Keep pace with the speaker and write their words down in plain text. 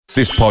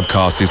This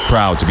podcast is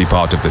proud to be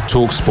part of the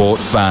TalkSport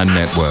Fan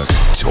Network.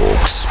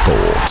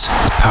 TalkSport.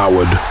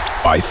 Powered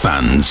by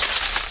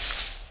fans.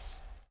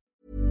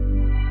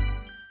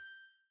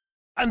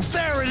 And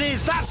there it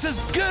is, that's as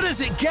good as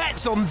it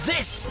gets on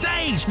this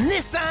stage.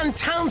 Nissan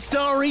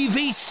Townstar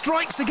EV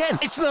strikes again.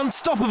 It's an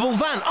unstoppable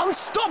van,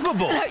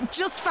 unstoppable.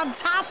 Just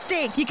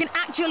fantastic. You can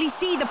actually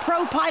see the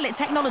ProPilot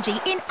technology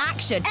in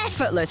action.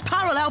 Effortless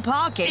parallel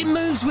parking. It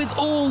moves with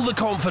all the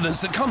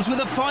confidence that comes with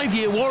a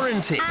 5-year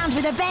warranty. And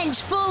with a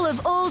bench full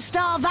of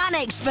all-star van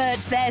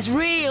experts, there's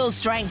real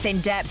strength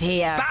in depth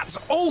here. That's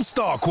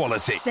all-star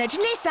quality. Search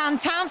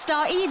Nissan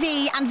Townstar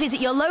EV and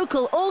visit your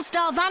local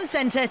all-star van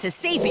centre to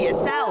see for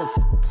yourself.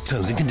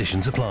 Terms and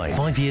conditions apply.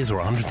 5 years or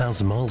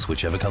 100,000 miles,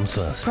 whichever comes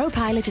first.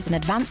 ProPilot is an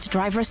advanced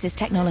driver assist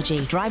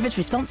technology. Driver's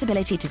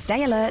responsibility to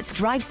stay alert,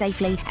 drive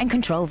safely, and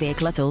control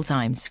vehicle at all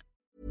times.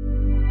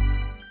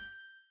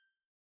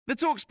 The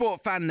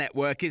TalkSport Fan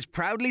Network is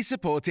proudly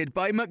supported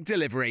by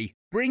McDelivery,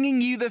 bringing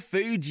you the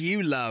food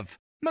you love.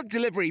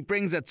 McDelivery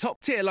brings a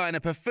top-tier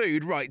lineup of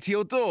food right to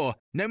your door.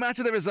 No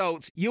matter the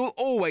result, you'll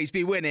always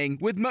be winning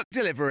with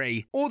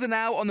McDelivery. Order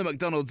now on the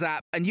McDonald's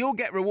app and you'll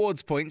get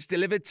rewards points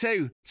delivered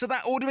too. So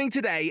that ordering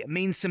today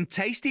means some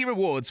tasty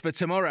rewards for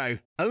tomorrow.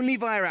 Only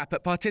via app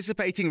at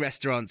participating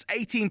restaurants.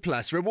 18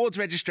 plus. Rewards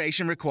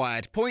registration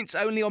required. Points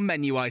only on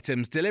menu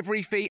items.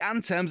 Delivery fee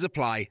and terms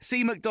apply.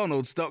 See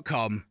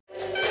mcdonalds.com.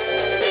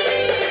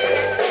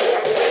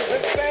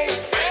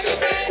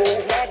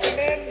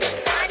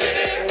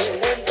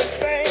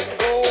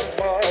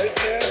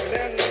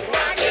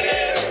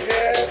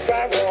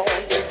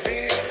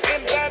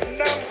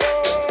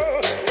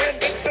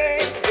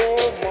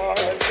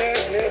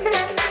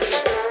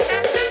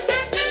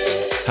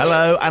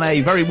 Hello and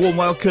a very warm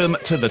welcome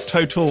to the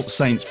Total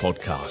Saints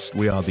podcast.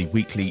 We are the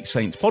weekly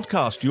Saints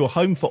podcast, your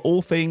home for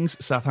all things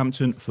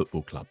Southampton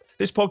Football Club.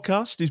 This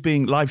podcast is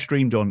being live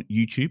streamed on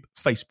YouTube,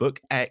 Facebook,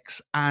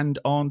 X and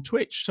on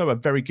Twitch. So a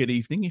very good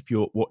evening if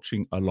you're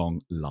watching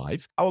along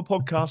live. Our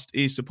podcast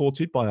is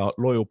supported by our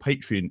loyal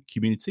Patreon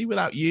community.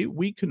 Without you,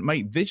 we couldn't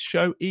make this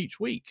show each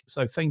week.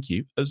 So thank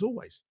you as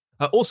always.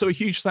 Also, a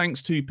huge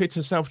thanks to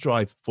Pitter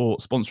Self-Drive for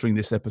sponsoring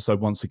this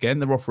episode once again.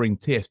 They're offering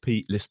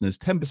TSP listeners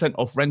 10%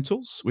 off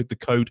rentals with the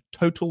code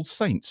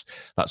TOTALSAINTS.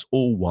 That's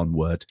all one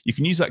word. You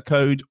can use that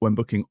code when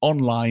booking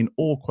online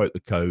or quote the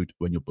code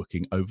when you're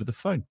booking over the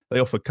phone. They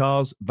offer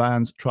cars,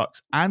 vans,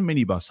 trucks and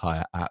minibus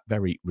hire at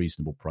very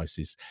reasonable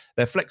prices.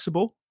 They're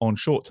flexible on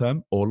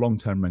short-term or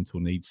long-term rental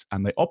needs,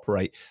 and they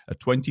operate a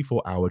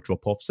 24-hour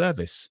drop-off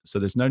service, so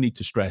there's no need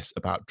to stress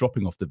about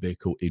dropping off the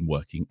vehicle in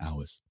working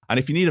hours. And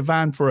if you need a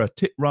van for a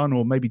tip run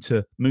or maybe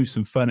to move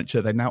some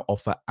furniture, they now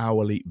offer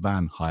hourly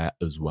van hire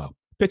as well.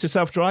 Pitter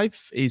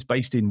Self-Drive is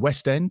based in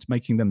West End,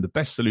 making them the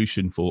best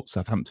solution for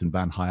Southampton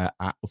van hire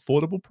at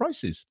affordable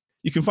prices.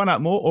 You can find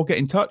out more or get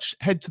in touch.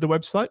 Head to the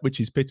website, which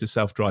is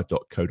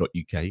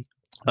pitterselfdrive.co.uk.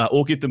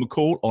 Or give them a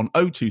call on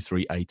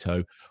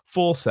 02380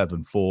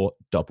 474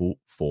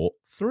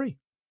 443.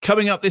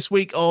 Coming up this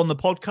week on the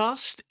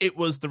podcast, it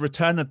was the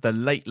return of the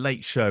Late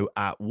Late Show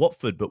at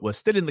Watford, but we're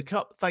still in the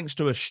cup thanks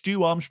to a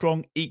Stu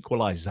Armstrong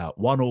equaliser,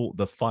 1-1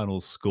 the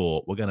final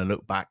score. We're going to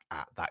look back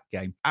at that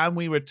game. And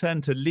we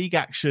return to league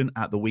action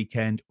at the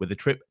weekend with a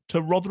trip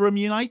to Rotherham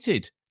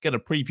United. Going to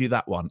preview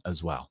that one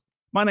as well.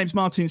 My name's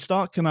Martin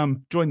Stark, and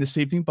I'm joined this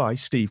evening by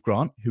Steve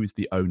Grant, who is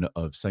the owner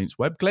of Saints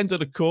Web. Glenn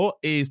Delacour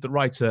is the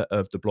writer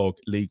of the blog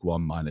League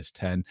One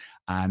 -10,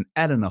 and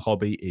Eleanor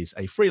Hobby is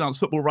a freelance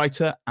football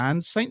writer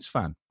and Saints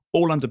fan.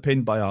 All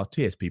underpinned by our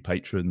TSP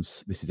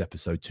patrons. This is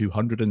episode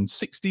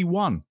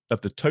 261 of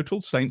the Total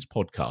Saints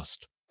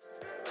podcast.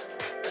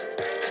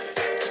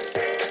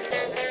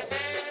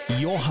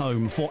 Your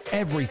home for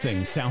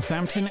everything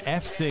Southampton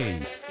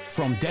FC.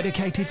 From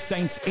dedicated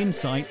Saints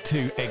insight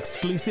to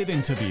exclusive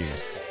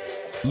interviews.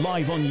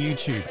 Live on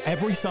YouTube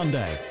every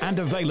Sunday and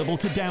available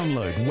to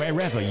download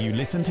wherever you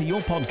listen to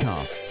your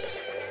podcasts.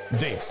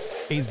 This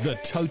is the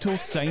Total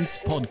Saints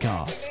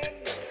podcast.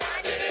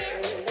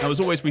 Now, as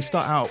always, we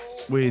start out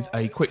with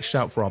a quick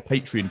shout for our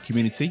Patreon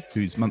community,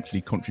 whose monthly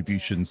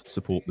contributions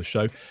support the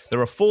show. There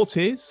are 4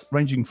 tiers,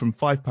 ranging from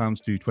 £5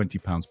 to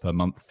 £20 per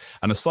month.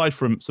 And aside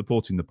from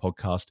supporting the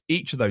podcast,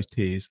 each of those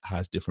tiers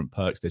has different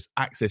perks. There's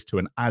access to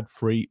an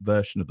ad-free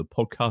version of the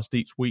podcast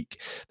each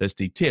week. There's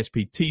the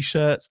TSP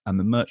t-shirts and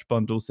the merch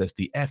bundles. There's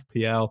the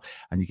FPL,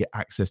 and you get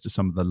access to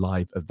some of the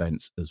live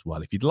events as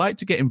well. If you'd like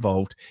to get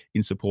involved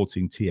in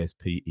supporting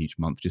TSP each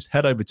month, just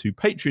head over to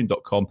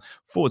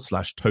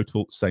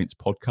patreon.com/Total Saints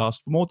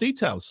Podcast for more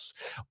details.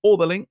 All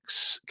the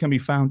links can be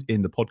found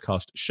in the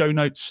podcast show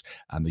notes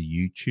and the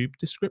YouTube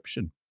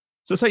description.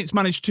 So Saints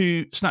managed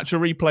to snatch a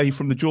replay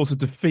from the jaws of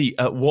defeat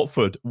at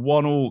Watford,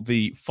 1-1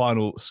 the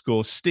final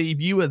score.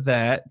 Steve, you were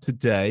there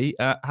today.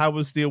 How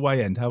was the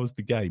away end? How was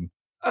the game?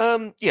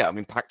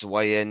 Packed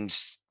away end,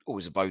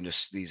 always a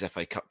bonus, these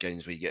FA Cup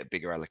games where you get a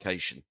bigger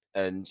allocation.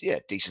 And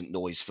decent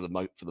noise for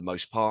the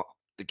most part.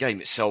 The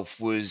game itself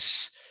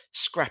was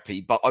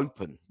scrappy but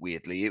open.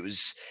 Weirdly, it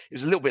was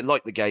a little bit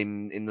like the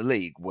game in the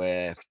league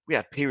where we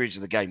had periods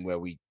of the game where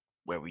we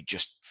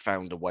just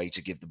found a way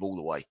to give the ball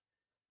away.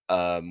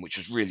 which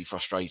was really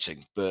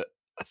frustrating. But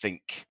I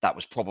think that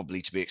was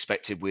probably to be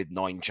expected with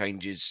 9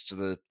 changes to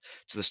the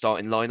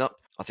starting lineup.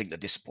 I think the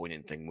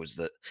disappointing thing was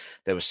that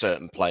there were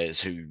certain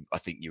players who I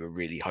think you were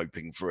really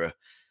hoping for a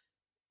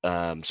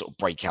sort of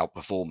breakout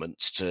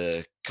performance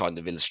to kind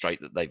of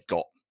illustrate that they've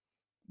got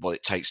what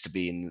it takes to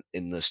be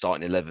in the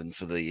starting 11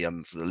 for the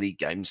league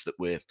games that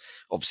we're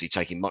obviously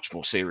taking much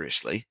more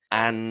seriously.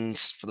 And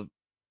for the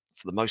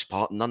most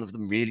part, none of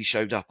them really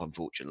showed up,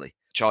 unfortunately.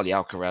 Charlie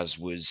Alcaraz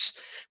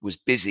was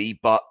busy,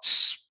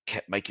 but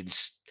kept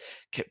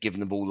giving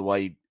the ball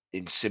away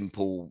in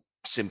simple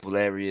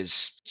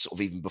areas, sort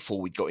of even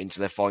before we got into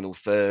their final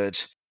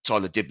third.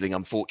 Tyler Dibbling,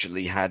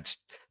 unfortunately,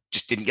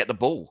 just didn't get the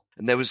ball,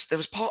 and there was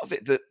part of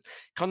it that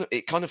kind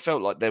of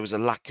felt like there was a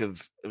lack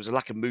of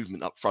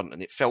movement up front,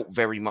 and it felt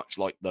very much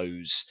like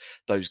those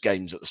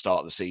games at the start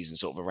of the season,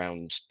 sort of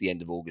around the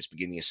end of August,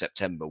 beginning of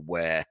September,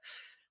 where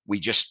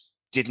we just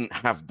didn't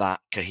have that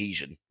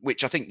cohesion,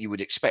 which I think you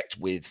would expect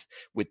with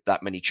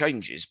that many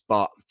changes,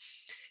 but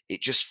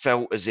it just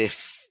felt as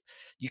if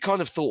you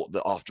kind of thought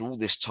that after all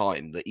this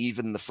time that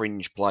even the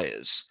fringe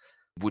players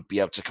would be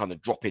able to kind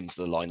of drop into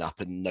the lineup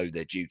and know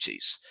their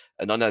duties.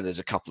 And I know there's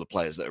a couple of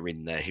players that are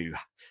in there who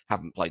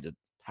haven't played an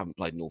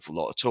awful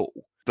lot at all.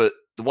 But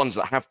the ones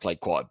that have played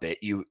quite a bit,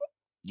 you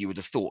would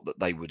have thought that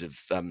they would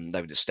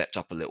have stepped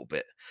up a little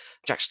bit.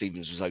 Jack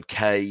Stevens was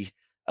okay.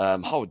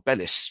 Harwood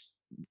Bellis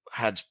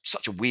had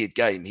such a weird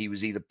game. He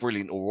was either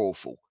brilliant or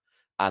awful,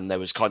 and there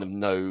was kind of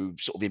no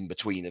sort of in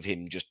between of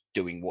him just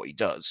doing what he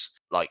does.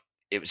 Like,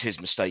 it was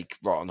his mistake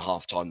right on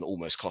half-time that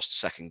almost cost a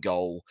second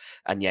goal.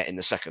 And yet in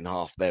the second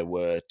half, there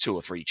were 2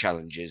 or 3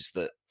 challenges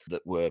that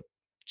were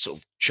sort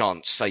of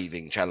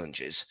chance-saving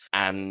challenges.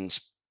 And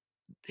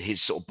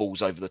his sort of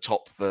balls over the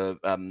top for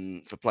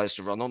players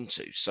to run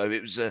onto. So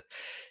it was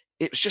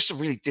just a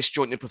really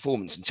disjointed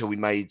performance until we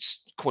made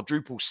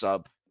quadruple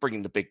sub,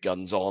 bringing the big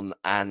guns on,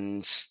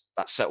 and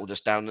that settled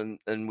us down.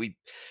 And we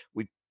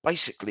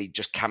basically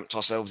just camped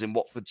ourselves in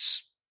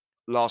Watford's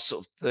last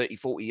sort of 30,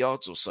 40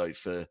 yards or so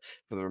for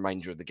the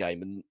remainder of the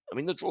game. And I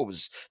mean, the draw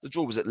was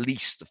at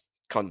least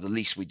the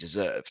least we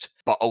deserved,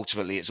 but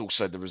ultimately it's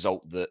also the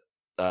result that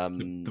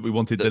we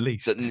wanted the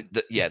least.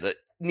 That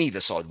neither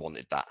side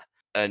wanted that.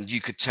 And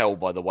you could tell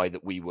by the way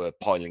that we were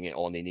piling it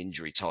on in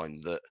injury time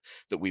that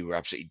we were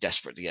absolutely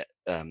desperate to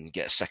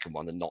get a second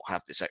one and not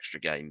have this extra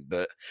game.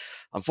 But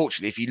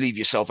unfortunately, if you leave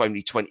yourself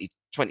only 20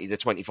 to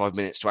 25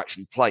 minutes to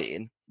actually play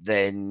in,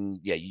 then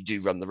you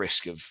do run the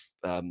risk of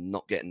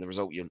not getting the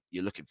result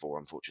you're looking for,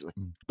 unfortunately.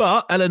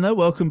 But Eleanor,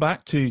 welcome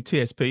back to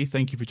TSP.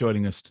 Thank you for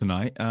joining us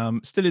tonight.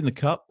 Still in the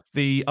cup,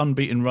 the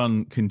unbeaten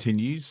run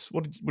continues.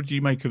 What did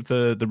you make of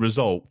the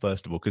result,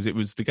 first of all? Because it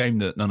was the game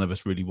that none of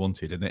us really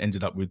wanted, and it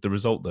ended up with the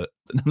result that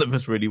none of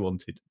us really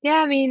wanted.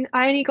 Yeah, I mean,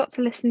 I only got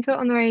to listen to it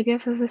on the radio,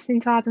 so I was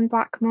listening to Adam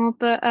Blackmore.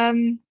 But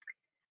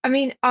I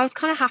mean, I was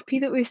kind of happy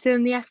that we were still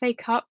in the FA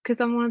Cup, because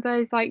I'm one of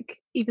those, like,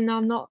 even though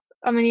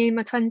I'm only in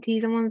my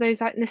 20s, I'm one of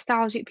those like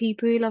nostalgic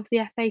people who love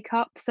the FA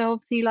Cup. So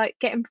obviously, like,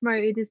 getting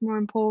promoted is more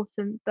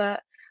important.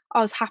 But I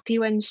was happy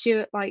when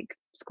Stuart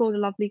scored a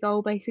lovely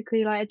goal,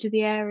 basically, like, edge of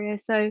the area.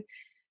 So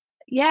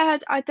yeah,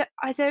 I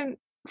don't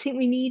think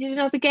we needed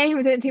another game.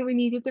 I don't think we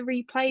needed the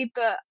replay,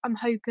 but I'm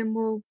hoping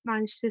we'll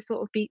manage to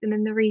sort of beat them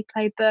in the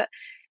replay. But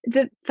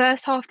the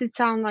first half did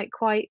sound like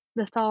quite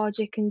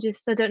lethargic, and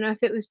just, I don't know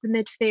if it was the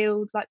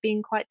midfield like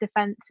being quite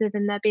defensive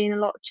and there being a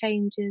lot of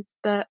changes,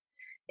 but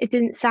it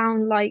didn't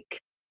sound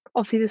like,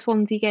 obviously the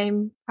Swansea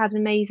game had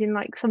amazing,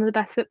 like, some of the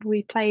best football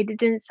we played. It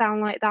didn't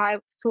sound like that.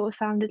 It sort of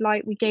sounded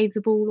like we gave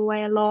the ball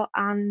away a lot,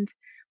 and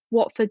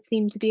Watford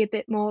seemed to be a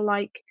bit more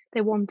like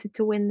they wanted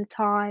to win the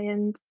tie.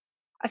 And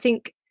I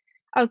think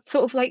I was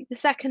sort of like, the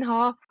second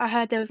half, I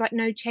heard there was like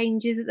no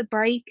changes at the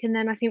break, and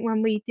then I think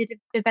when we did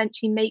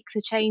eventually make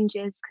the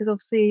changes, because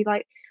obviously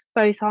like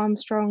both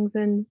Armstrongs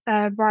and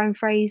Ryan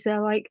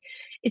Fraser, like,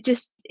 it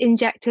just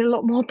injected a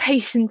lot more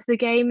pace into the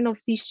game. And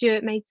obviously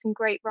Stuart made some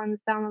great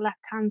runs down the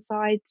left-hand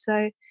side. So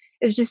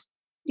it was just,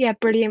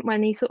 brilliant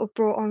when he sort of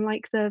brought on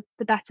like the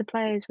better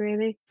players,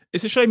 really.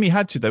 It's a shame he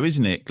had to, though,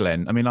 isn't it,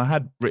 Glenn? I mean, I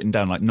had written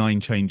down like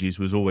 9 changes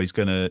was always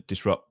going to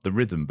disrupt the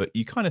rhythm, but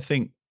you kind of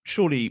think,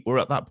 surely we're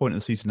at that point in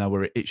the season now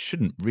where it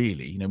shouldn't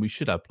really. You know, we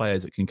should have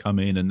players that can come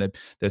in and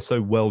they're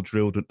so well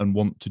drilled and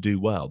want to do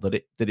well that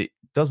it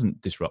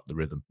doesn't disrupt the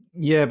rhythm.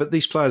 Yeah, but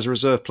these players are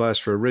reserve players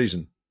for a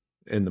reason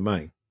in the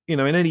main. You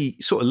know, in any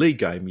sort of league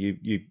game,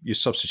 you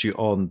substitute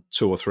on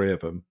 2 or 3 of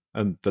them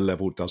and the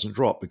level doesn't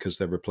drop because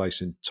they're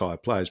replacing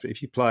tired players. But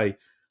if you play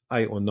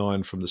 8 or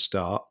 9 from the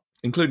start,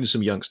 including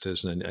some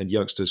youngsters, and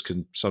youngsters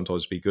can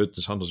sometimes be good and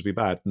sometimes be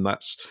bad, and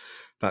that's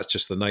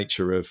just the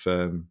nature of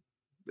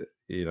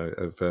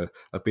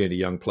of being a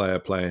young player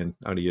playing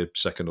only a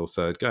second or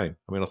third game.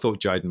 I mean, I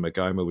thought Jaden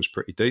Magoma was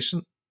pretty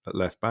decent at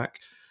left back,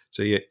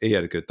 so he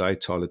had a good day.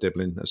 Tyler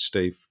Dibbling, as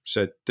Steve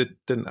said,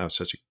 didn't have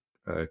such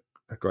a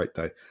great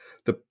day.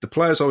 The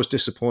players I was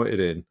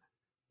disappointed in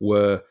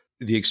were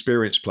the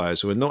experienced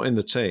players who are not in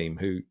the team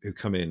who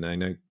come in. You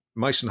know,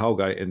 Mason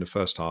Holgate in the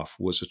first half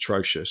was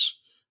atrocious,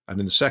 and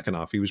in the second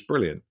half he was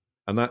brilliant,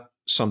 and that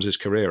sums his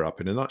career up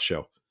in a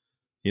nutshell.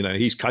 You know,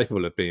 he's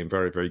capable of being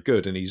very, very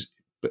good, and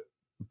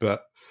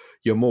but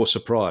you're more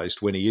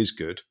surprised when he is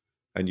good,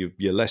 and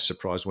you're less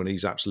surprised when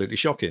he's absolutely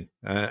shocking.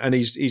 And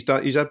he's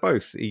had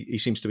both. He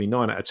seems to be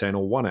 9 out of 10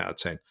 or 1 out of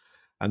 10,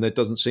 and there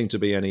doesn't seem to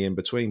be any in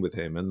between with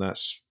him. And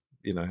that's,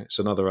 you know, it's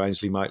another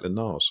Ainsley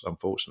Maitland-Niles,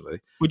 unfortunately.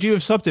 Would you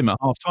have subbed him at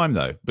half time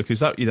though? Because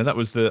that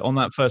was on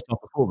that first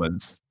half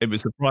performance, it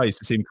was a surprise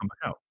to see him come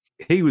back out.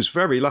 He was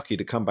very lucky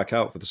to come back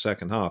out for the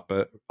second half,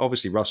 but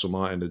obviously Russell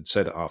Martin had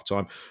said at half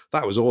time,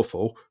 that was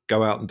awful,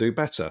 go out and do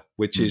better,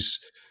 which is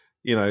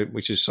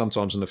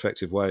sometimes an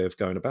effective way of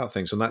going about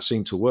things. And that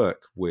seemed to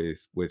work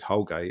with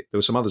Holgate. There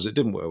were some others that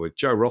didn't work with.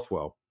 Joe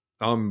Rothwell,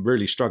 I'm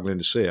really struggling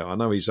to see it. I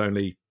know he's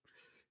only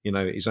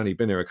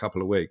been here a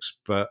couple of weeks,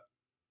 but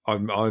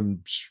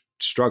I'm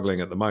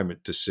struggling at the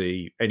moment to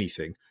see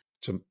anything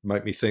to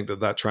make me think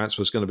that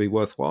transfer is going to be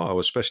worthwhile,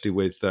 especially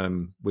with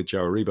Joe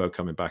Aribo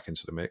coming back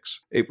into the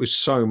mix. It was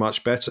so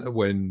much better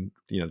when,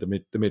 you know, the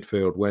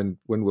midfield, when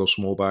Will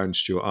Smallbone,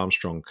 Stuart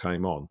Armstrong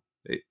came on.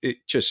 It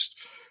just,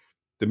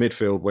 the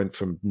midfield went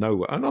from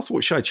nowhere. And I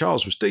thought Shea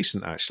Charles was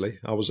decent, actually.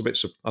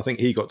 I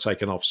think he got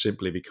taken off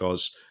simply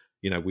because,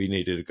 you know, we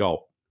needed a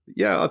goal.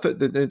 Yeah, I think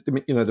the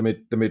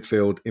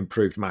midfield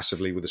improved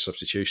massively with the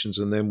substitutions,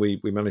 and then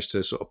we managed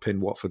to sort of pin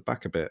Watford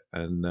back a bit.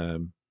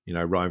 And you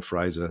know, Ryan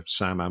Fraser,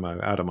 Sam Ammo,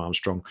 Adam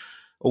Armstrong,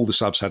 all the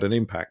subs had an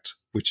impact,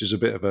 which is a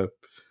bit of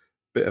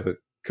a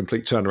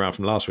complete turnaround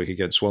from last week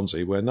against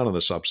Swansea, where none of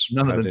the subs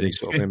had any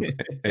sort of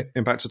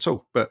impact at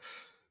all. But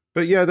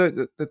yeah,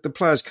 the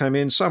players came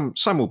in. Some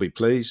will be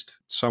pleased,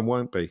 some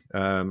won't be.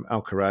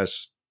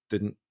 Alcaraz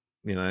didn't,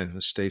 you know,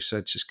 as Steve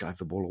said, just gave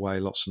the ball away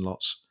lots and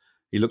lots.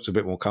 He looked a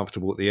bit more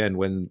comfortable at the end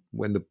when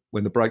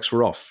the breaks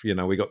were off. You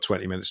know, we got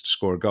 20 minutes to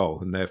score a goal,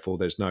 and therefore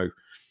there's no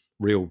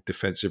real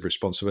defensive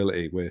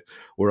responsibility.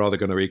 We're either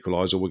going to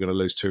equalise or we're going to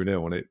lose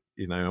 2-0 on it.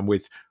 You know, and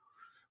with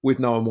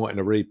no one wanting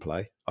a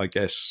replay, I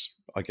guess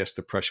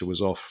the pressure was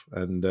off,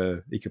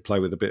 and he could play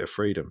with a bit of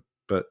freedom.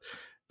 But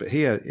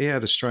he had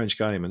a strange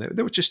game, and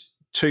there were just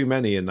too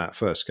many in that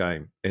first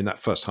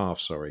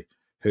half,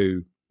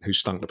 who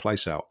stunk the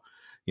place out.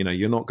 You know,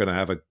 you're not going to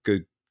have a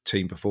good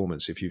team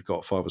performance if you've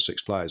got 5 or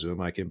 6 players who are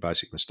making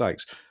basic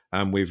mistakes.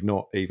 And we've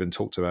not even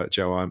talked about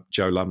Joe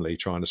Lumley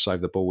trying to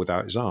save the ball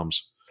without his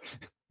arms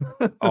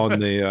on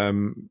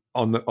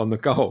the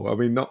goal. I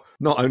mean, not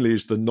only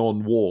is the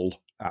non-wall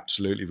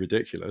absolutely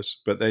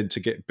ridiculous, but then to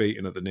get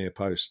beaten at the near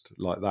post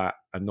like that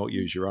and not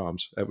use your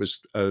arms, it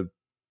was a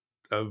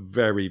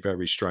very,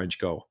 very strange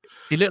goal.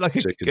 He looked like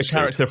a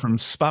character from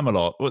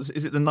Spamalot.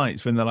 Is it the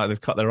Knights when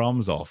they've cut their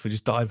arms off and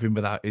just dive in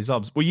without his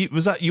arms?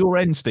 Was that your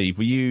end, Steve?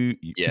 Yeah.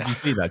 Did you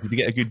see that? Did you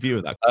get a good view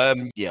of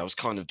that? Yeah, I was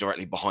kind of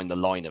directly behind the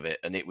line of it,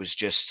 and it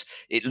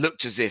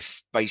looked as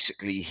if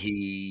basically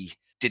he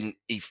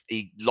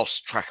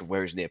lost track of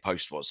where his near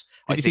post was.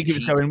 Did you think it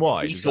was going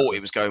wide? He thought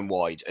it was going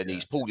wide, and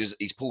he's pulled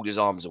his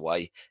arms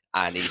away,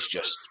 and he's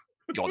just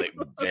got it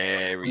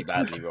very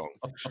badly wrong.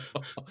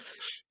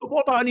 But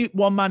what about only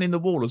one man in the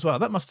wall as well?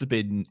 That must have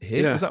been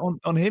him. Yeah. Was that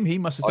on him? He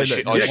must have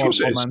said, I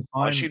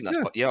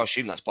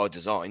assume that's by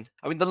design.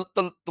 I mean,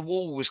 the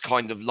wall was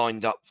kind of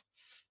lined up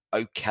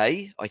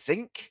okay, I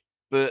think,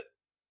 but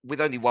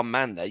with only one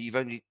man there,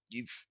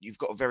 you've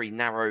got a very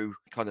narrow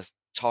kind of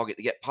target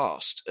to get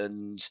past,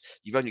 and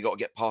you've only got to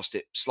get past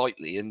it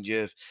slightly, and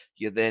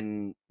you're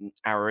then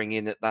arrowing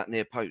in at that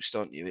near post,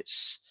 aren't you?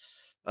 It's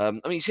I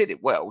mean, he's hit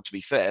it well, to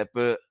be fair,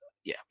 but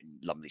yeah, I mean,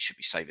 Lumley should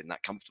be saving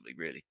that comfortably,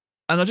 really.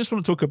 And I just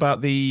want to talk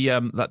about the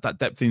that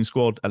depth in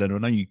squad, Eleanor. I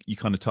know you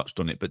kind of touched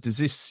on it, but does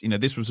this,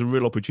 this was a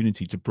real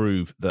opportunity to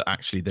prove that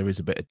actually there is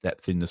a bit of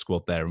depth in the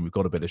squad there, and we've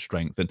got a bit of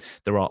strength, and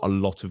there are a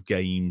lot of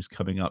games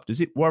coming up. Does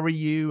it worry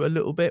you a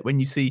little bit when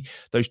you see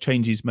those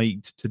changes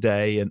made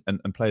today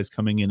and players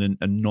coming in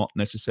and not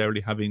necessarily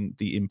having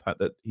the impact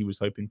that he was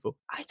hoping for?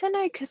 I don't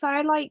know, because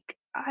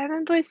I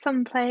remember with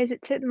some players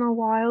it took them a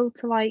while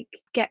to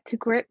get to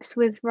grips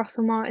with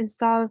Russell Martin's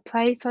style of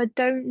play. So I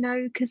don't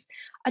know, because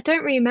I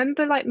don't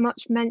remember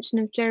much mention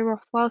of Joe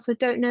Rothwell. So I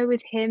don't know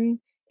with him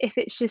if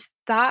it's just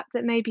that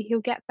maybe he'll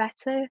get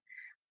better.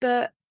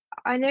 But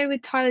I know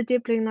with Tyler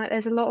Dibling,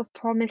 there's a lot of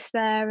promise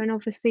there, and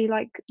obviously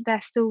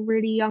they're still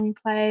really young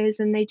players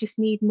and they just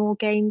need more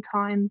game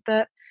time.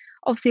 But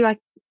obviously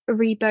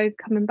Aribo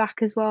coming back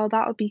as well,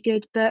 that would be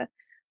good. But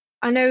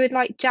I know with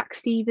Jack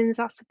Stevens,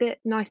 that's a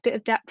nice bit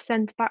of depth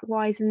centre back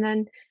wise, and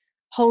then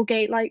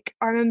Holgate,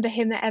 I remember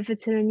him at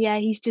Everton, and yeah,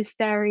 he's just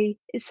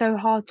it's so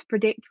hard to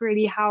predict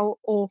really how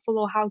awful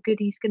or how good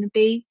he's going to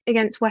be.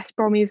 Against West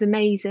Brom, he was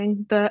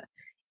amazing, but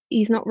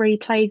he's not really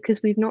played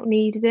because we've not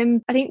needed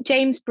him. I think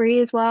James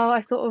Bree as well,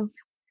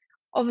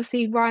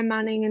 obviously Ryan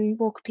Manning and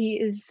Walker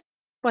Peters,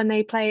 when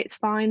they play, it's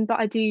fine, but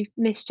I do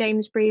miss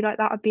James Bree, that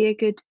would be a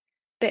good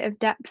bit of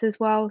depth as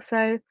well.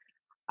 So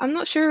I'm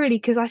not sure really,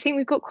 because I think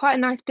we've got quite a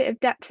nice bit of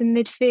depth in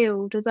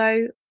midfield,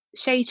 although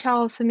Shea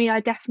Charles, for me,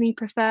 I definitely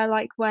prefer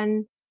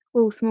when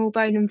Will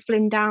Smallbone and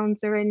Flynn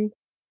Downs are in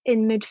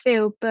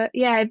midfield. But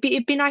yeah,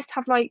 it'd be nice to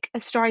have a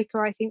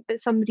striker, I think,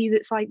 but somebody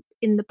that's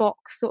in the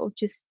box, sort of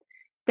just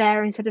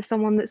there, instead of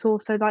someone that's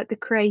also the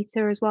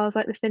creator as well as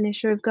the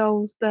finisher of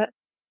goals. But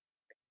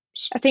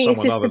I think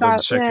someone it's just other than about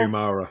Sekou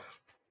Mara.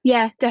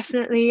 Yeah,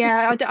 definitely.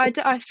 Yeah,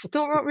 I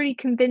still not really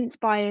convinced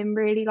by him.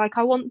 Really, like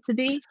I want to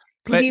be.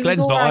 He was Glenn's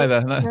all not right,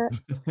 either. No.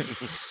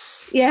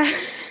 yeah,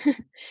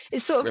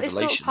 it's sort of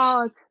Revelations.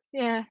 hard.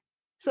 Yeah,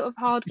 sort of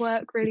hard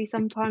work really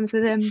sometimes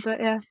with him. But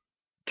yeah.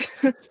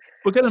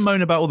 We're going to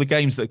moan about all the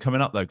games that are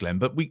coming up, though, Glenn.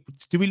 But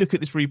do we look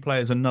at this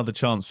replay as another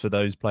chance for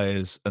those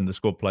players and the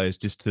squad players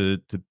just to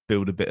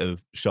build a bit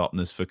of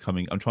sharpness for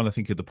coming? I'm trying to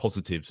think of the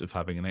positives of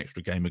having an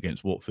extra game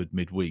against Watford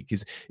midweek.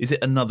 Is it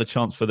another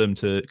chance for them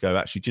to go,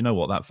 actually, do you know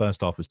what? That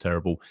first half was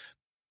terrible.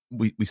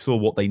 We saw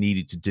what they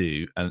needed to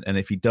do. And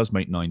if he does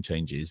make 9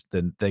 changes,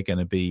 then they're going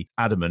to be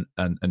adamant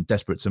and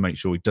desperate to make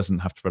sure he doesn't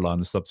have to rely on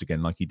the subs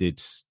again like he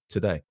did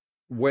today.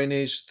 When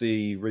is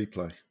the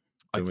replay?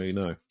 Do we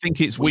know? I think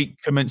it's week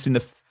commencing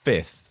the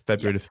 5th,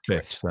 February the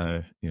 5th.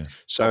 So yeah.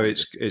 So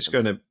it's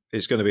going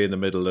to be in the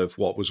middle of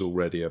what was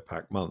already a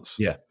packed month.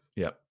 Yeah.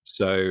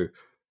 So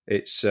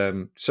it's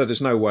so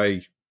there's no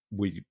way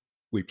we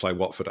play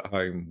Watford at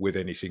home with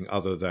anything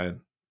other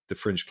than the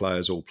fringe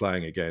players all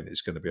playing again.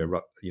 It's going to be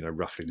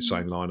roughly the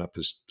same lineup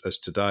as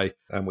today,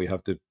 and we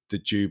have the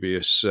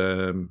dubious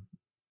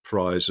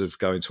prize of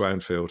going to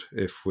Anfield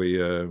if we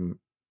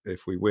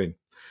win.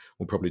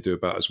 We'll probably do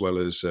about as well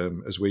as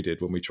we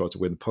did when we tried to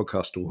win the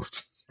podcast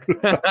awards.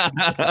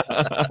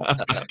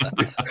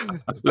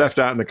 Left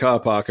out in the car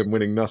park and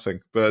winning nothing,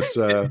 but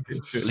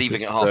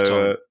leaving at half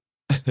time.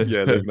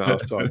 Leaving at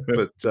half time.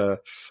 But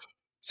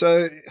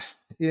so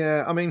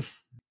yeah, I mean,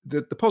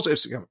 the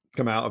positives that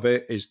come out of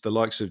it is the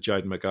likes of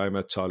Jayden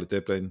Magoma, Tyler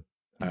Diblin,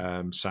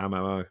 Sam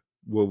Amo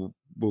will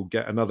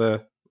get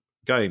another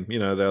game. You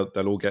know,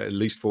 they'll all get at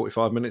least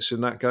 45 minutes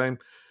in that game,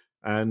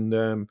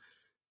 and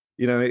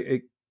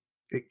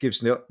it gives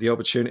the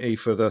opportunity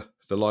for the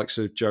likes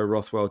of Joe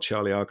Rothwell,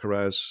 Charlie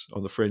Alcaraz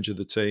on the fringe of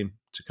the team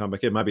to come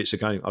back in. Maybe it's a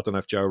game. I don't know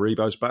if Joe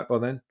Aribo's back by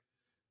then.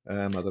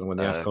 I don't know when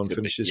the AFCON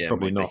finishes.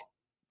 Probably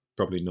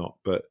not.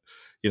 But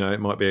it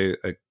might be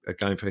a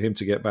game for him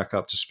to get back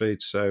up to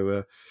speed.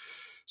 So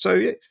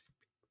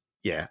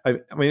yeah. I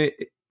mean,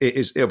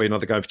 it'll be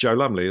another game for Joe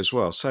Lumley as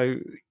well. So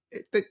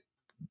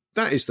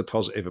that is the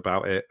positive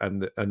about it.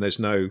 And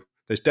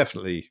there's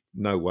definitely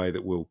no way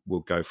that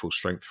we'll go full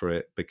strength for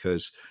it,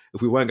 because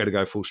if we weren't going to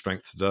go full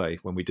strength today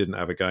when we didn't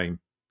have a game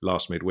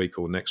last midweek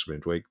or next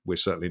midweek, we're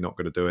certainly not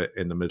going to do it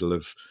in the middle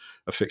of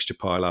a fixture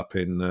pile up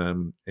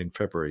in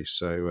February.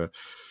 So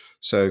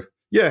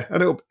yeah,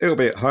 and it'll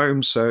be at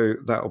home, so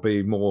that'll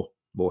be more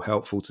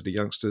helpful to the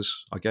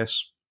youngsters, I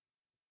guess.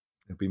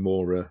 There'll be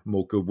more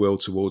goodwill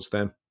towards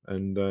them,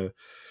 and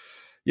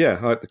I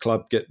hope the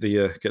club get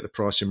the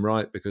pricing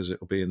right, because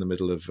it'll be in the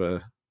middle of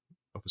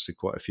obviously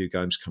quite a few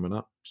games coming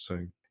up.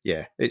 So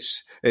yeah,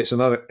 it's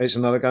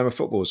another game of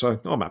football. So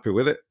I'm happy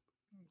with it.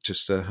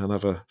 Just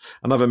another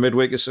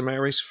midweek of St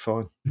Mary's,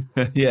 fine.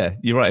 Yeah,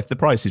 you're right. If the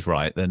price is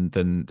right, then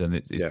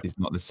it's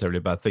not necessarily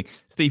a bad thing.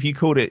 Steve, you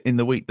called it in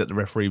the week that the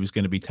referee was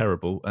going to be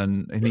terrible,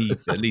 and he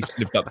at least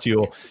lived up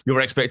to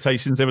your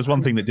expectations. There was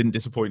one thing that didn't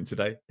disappoint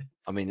today.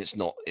 I mean, it's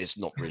not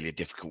really a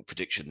difficult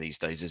prediction these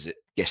days, is it?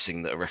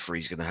 Guessing that a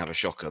referee's going to have a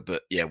shocker,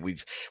 but yeah,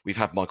 we've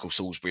had Michael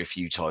Salisbury a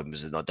few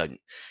times, and I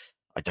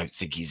don't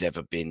think he's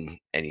ever been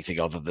anything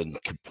other than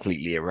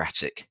completely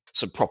erratic.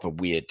 Some proper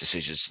weird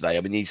decisions today.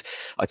 I mean,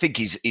 I think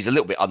he's a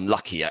little bit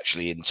unlucky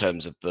actually in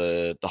terms of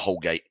the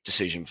Holgate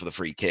decision for the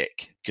free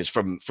kick, because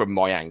from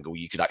my angle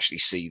you could actually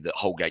see that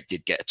Holgate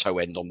did get a toe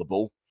end on the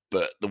ball,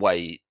 but the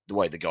way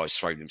the guy's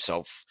thrown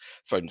himself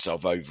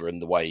over,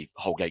 and the way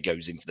Holgate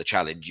goes in for the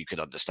challenge, you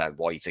could understand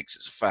why he thinks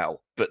it's a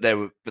foul. But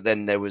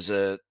then there was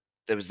a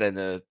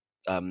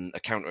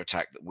counter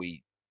attack that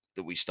we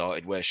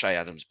started where Shay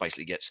Adams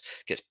basically gets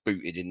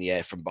booted in the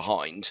air from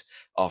behind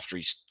after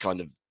he's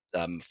kind of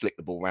flicked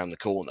the ball around the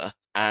corner,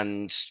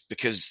 and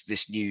because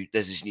there's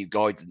this new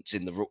guidance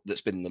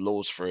that's been in the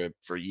laws for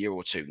a year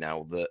or two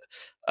now that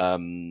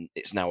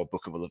it's now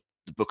the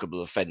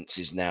bookable offence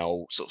is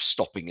now sort of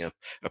stopping a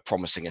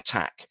promising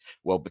attack.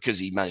 Well, because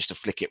he managed to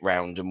flick it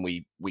round and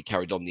we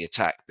carried on the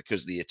attack,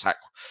 because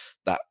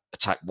that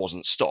attack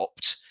wasn't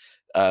stopped,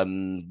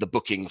 the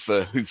booking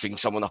for hoofing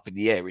someone up in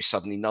the air is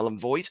suddenly null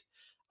and void.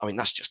 I mean,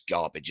 that's just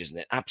garbage, isn't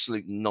it?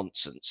 Absolute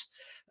nonsense.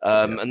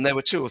 And there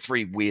were 2 or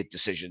 3 weird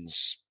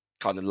decisions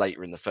kind of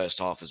later in the first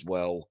half as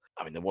well.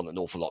 I mean, there wasn't an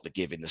awful lot to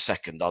give in the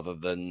second, other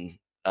than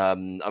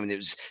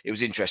it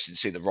was interesting to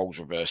see the roles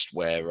reversed,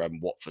 where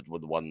Watford were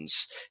the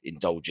ones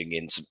indulging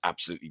in some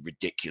absolutely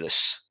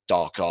ridiculous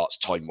dark arts,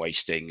 time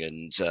wasting,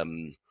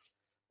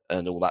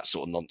 and all that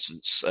sort of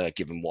nonsense,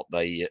 given what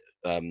they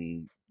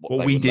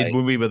what we did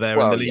when we were there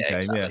in the league game.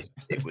 Exactly.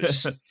 Yeah, it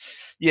was.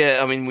 Yeah,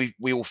 I mean,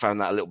 we all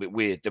found that a little bit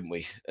weird, didn't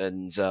we?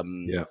 And I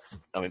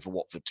mean, for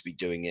Watford to be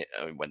doing it,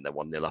 I mean, when they're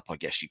 1-0 up, I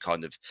guess you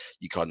kind of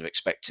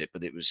expect it.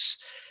 But you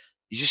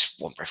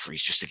just want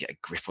referees just to get a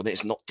grip on it.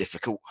 It's not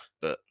difficult,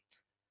 but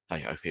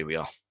hey, here we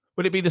are.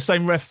 Would it be the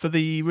same ref for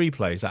the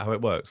replay? Is that how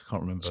it works? I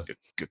can't remember. That's a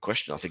good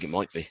question. I think it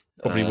might be.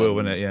 Probably will,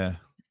 wouldn't it? Yeah.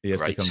 He has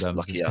Great. to come down.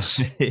 Lucky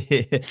us.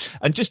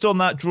 And just on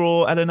that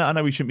draw, Eleanor, I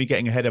know we shouldn't be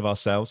getting ahead of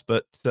ourselves,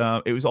 but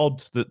it was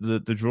odd that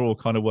the draw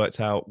kind of worked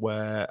out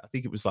where I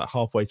think it was like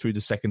halfway through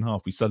the second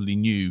half, we suddenly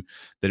knew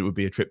that it would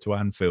be a trip to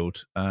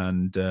Anfield,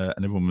 and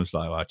everyone was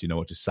like, "Oh, do you know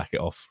what? Just sack it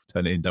off,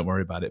 turn it in, don't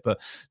worry about it."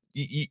 But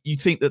you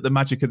think that the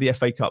magic of the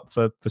FA Cup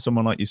for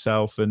someone like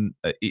yourself, and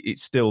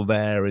it's still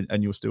there,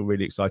 and you're still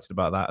really excited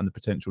about that and the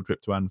potential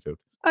trip to Anfield.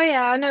 Oh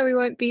yeah, I know we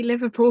won't beat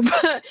Liverpool,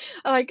 but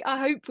I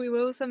hope we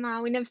will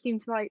somehow. We never seem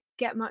to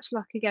get much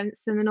luck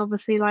against them, and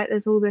obviously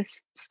there's all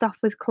this stuff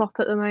with Klopp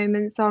at the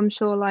moment, so I'm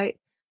sure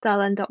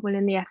they'll end up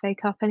winning the FA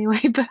Cup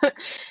anyway. But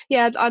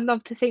yeah, I'd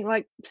love to think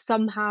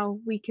somehow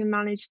we can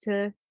manage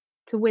to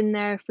win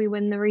there if we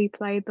win the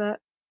replay, but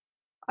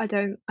I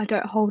don't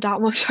hold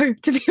out much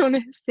hope, to be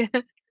honest.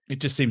 Yeah. It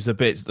just seems a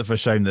bit of a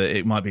shame that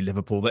it might be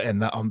Liverpool that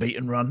end that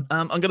unbeaten run.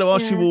 I'm going to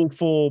ask you all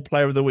for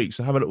Player of the Week,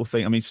 so have a little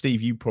think. I mean, Steve,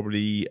 you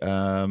probably... do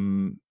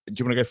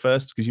you want to go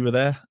first because you were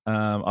there?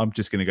 I'm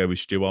just going to go with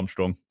Stu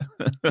Armstrong.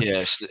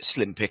 Yeah,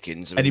 slim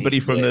pickings. Anybody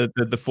from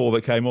the four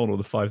that came on or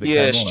the five that came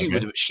on? Yeah,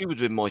 Stu would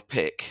have been my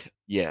pick.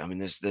 Yeah, I mean,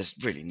 there's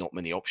really not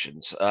many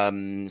options.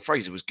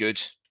 Fraser was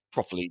good,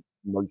 properly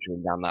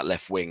motoring down that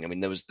left wing. I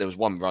mean, there was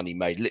one run he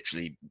made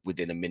literally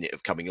within a minute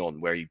of coming on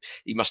where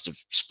he must have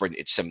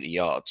sprinted 70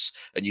 yards,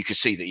 and you could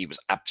see that he was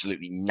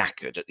absolutely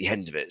knackered at the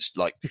end of it. It's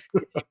like,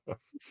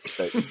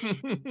 so,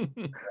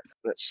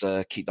 let's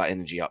keep that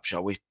energy up,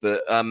 shall we?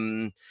 But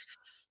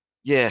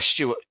yeah,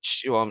 Stu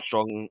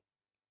Armstrong,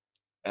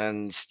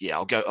 and yeah,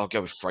 I'll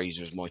go with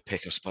Fraser as my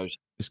pick, I suppose.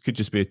 This could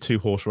just be a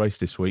 2-horse race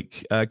this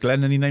week.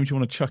 Glenn, any names you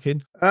want to chuck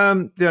in?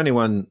 The only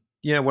one,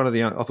 one of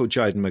the. I thought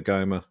Jayden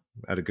Magoma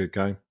had a good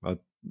game.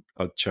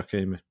 I'd chuck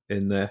him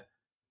in there.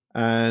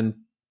 And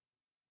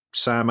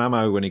Sam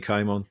Ammo, when he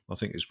came on, I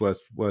think it's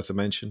worth a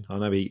mention. I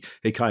know he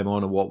came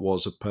on at what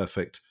was a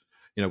perfect,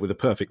 with a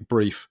perfect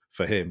brief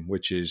for him,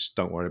 which is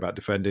don't worry about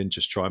defending,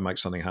 just try and make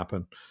something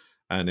happen.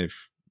 And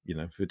if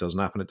it doesn't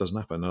happen, it doesn't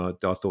happen. And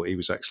I thought he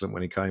was excellent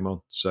when he came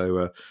on.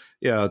 So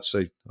I'd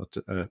say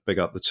I'd big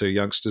up the two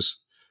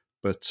youngsters.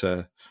 But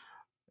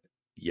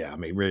I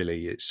mean,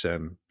 really, it's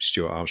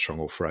Stuart Armstrong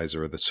or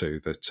Fraser are the two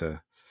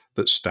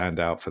that stand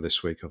out for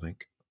this week, I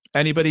think.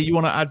 Anybody you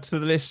want to add to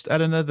the list,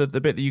 Eleanor, the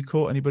bit that you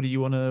caught? Anybody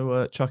you want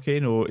to chuck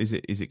in, or is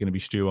it going to be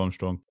Stu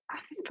Armstrong? I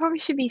think it probably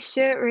should be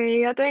Stuart,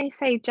 really. I don't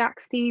say Jack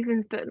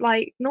Stevens, but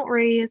not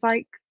really as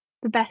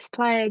the best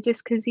player,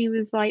 just because he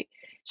was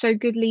showed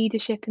good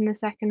leadership in the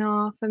second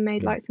half and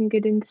made some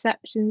good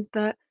interceptions,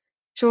 but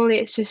surely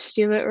it's just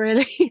Stuart,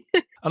 really.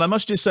 And I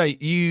must just say,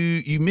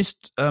 you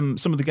missed some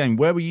of the game.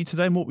 Where were you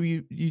today and what were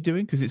you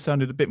doing? Because it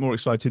sounded a bit more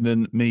exciting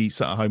than me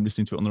sat at home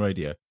listening to it on the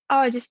radio.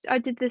 Oh, I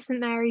did the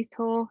St Mary's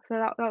tour, so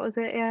that was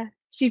it, yeah.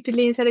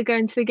 Stupidly instead of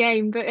going to the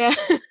game, but yeah.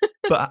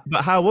 But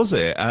how was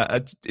it?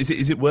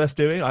 Is it worth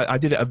doing? I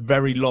did it a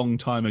very long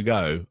time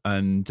ago,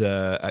 and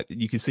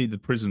you can see the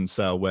prison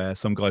cell where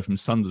some guy from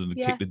Sunderland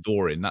kicked the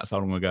door in. That's how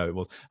long ago it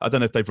was. I don't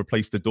know if they've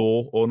replaced the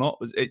door or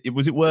not.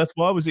 Was it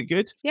worthwhile? Was it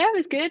good? Yeah, it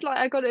was good.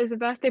 I got it as a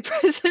birthday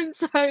present,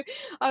 so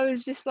I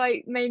was just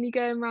mainly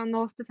going around the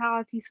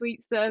hospitality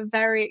suites that are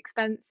very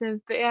expensive.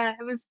 But yeah,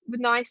 it was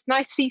nice.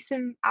 Nice to see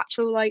some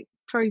actual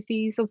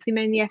trophies. Obviously,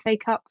 mainly the FA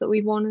Cup that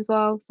we've won as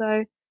well.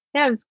 So.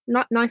 Yeah, it was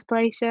nice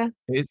place, yeah.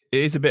 It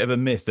is a bit of a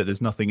myth that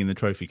there's nothing in the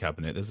trophy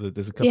cabinet. There's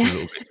a couple of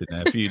little bits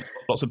in there.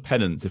 Lots of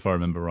pennants, if I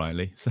remember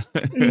rightly. So.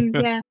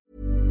 Yeah.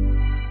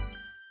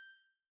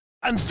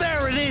 And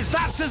there it is,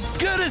 that's as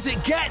good as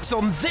it gets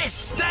on this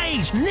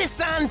stage.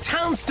 Nissan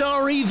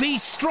Townstar EV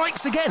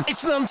strikes again.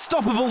 It's an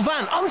unstoppable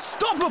van,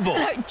 unstoppable.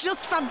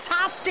 Just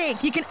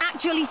fantastic. You can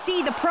actually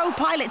see the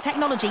ProPilot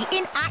technology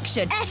in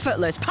action.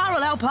 Effortless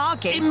parallel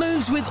parking. It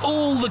moves with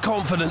all the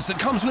confidence that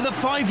comes with a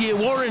 5-year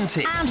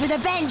warranty. And with a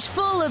bench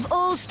full of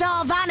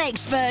all-star van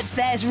experts,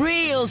 there's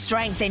real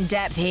strength in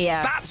depth here.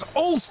 That's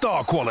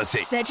all-star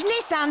quality. Search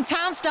Nissan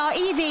Townstar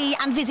EV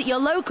and visit your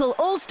local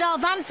all-star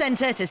van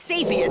centre to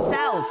see for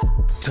yourself.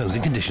 Terms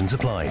and conditions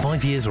apply.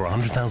 5 years or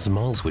 100,000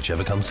 miles,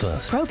 whichever comes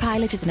first.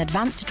 ProPilot is an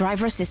advanced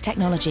driver assist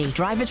technology.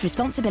 Driver's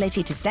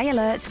responsibility to stay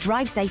alert,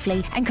 drive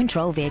safely, and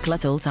control vehicle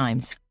at all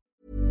times.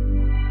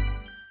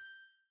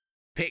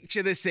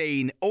 Picture the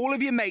scene. All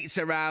of your mates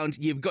around,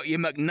 you've got your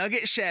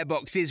McNugget share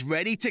boxes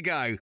ready to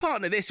go.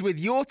 Partner this with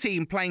your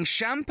team playing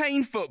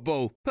champagne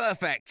football.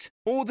 Perfect.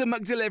 Order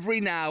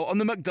McDelivery now on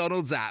the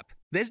McDonald's app.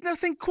 There's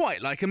nothing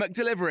quite like a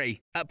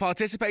McDelivery. At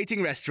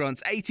participating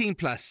restaurants, 18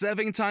 plus,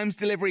 serving times,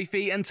 delivery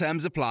fee and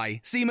terms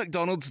apply. See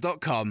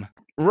mcdonalds.com.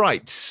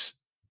 Right.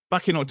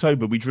 Back in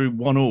October, we drew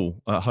 1-1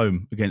 at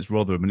home against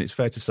Rotherham, and it's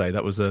fair to say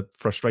that was a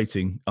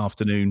frustrating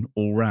afternoon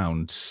all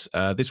round.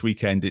 This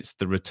weekend, it's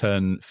the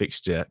return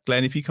fixture.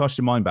 Glenn, if you cast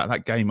your mind back,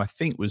 that game, I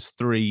think, was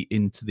 3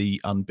 into the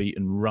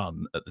unbeaten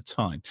run at the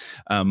time.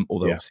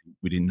 Although obviously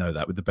we didn't know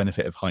that. With the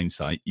benefit of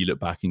hindsight, you look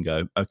back and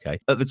go, okay.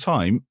 At the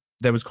time,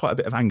 there was quite a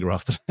bit of anger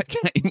after that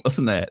game,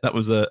 wasn't there? That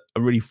was a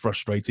really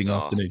frustrating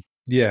afternoon.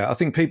 Yeah, I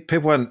think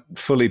people weren't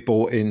fully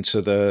bought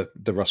into the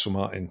Russell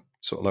Martin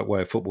sort of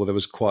way of football. There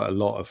was quite a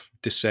lot of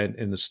dissent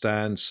in the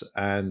stands,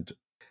 and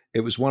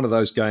it was one of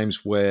those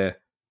games where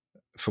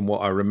from what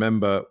I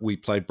remember, we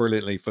played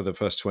brilliantly for the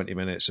first 20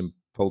 minutes and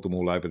pulled them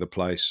all over the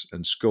place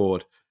and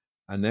scored.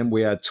 And then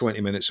we had 20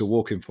 minutes of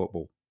walking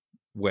football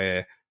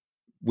where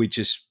we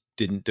just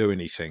didn't do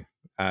anything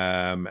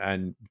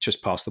and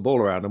just passed the ball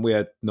around. And we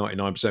had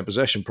 99%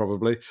 possession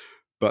probably,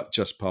 but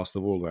just passed the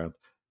ball around.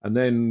 And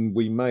then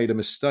we made a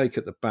mistake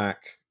at the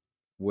back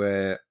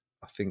where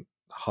I think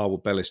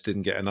Harwood Bellis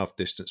didn't get enough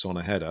distance on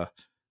a header,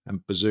 and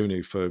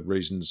Bazunu, for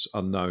reasons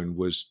unknown,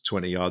 was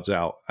 20 yards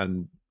out,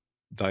 and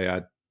they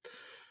had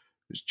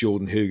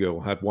Jordan Hugo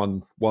had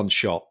one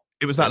shot.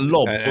 It was that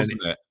lob,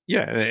 wasn't it?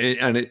 Yeah,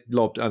 and it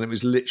lobbed, and it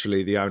was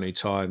literally the only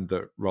time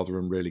that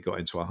Rotherham really got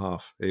into a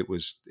half. It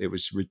was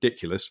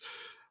ridiculous,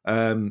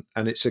 and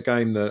it's a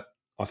game that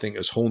I think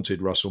has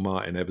haunted Russell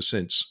Martin ever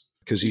since,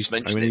 because he's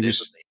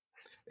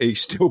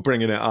still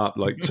bringing it up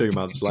like 2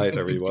 months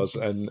later. He was,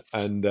 and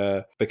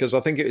because I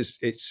think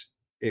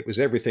it was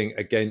everything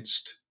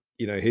against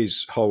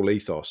his whole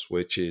ethos,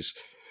 which is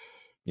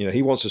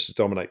he wants us to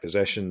dominate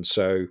possession,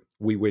 so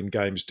we win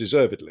games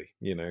deservedly.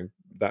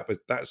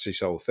 That's his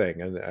whole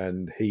thing,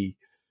 and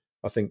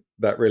I think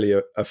that really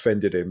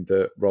offended him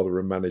that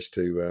Rotherham managed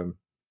to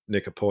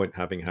nick a point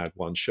having had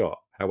one shot.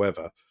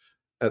 However,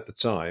 at the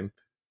time,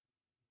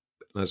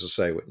 as I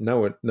say,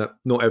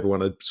 not everyone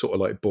had sort of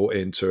like bought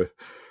into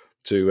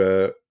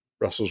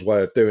Russell's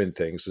way of doing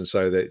things, and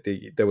so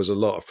there was a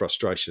lot of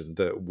frustration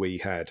that we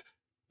had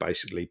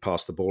basically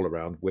passed the ball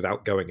around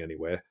without going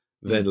anywhere,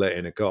 then let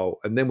in a goal,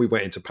 and then we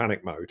went into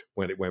panic mode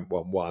when it went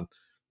 1-1.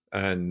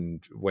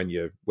 And when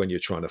you're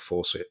trying to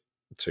force it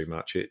too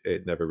much,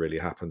 it never really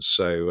happens.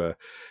 So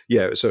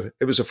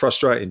it was a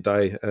frustrating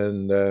day,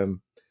 and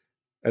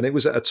it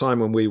was at a time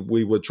when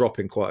we were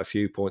dropping quite a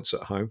few points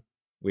at home.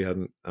 We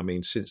hadn't. I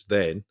mean, since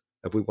then,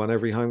 have we won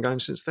every home game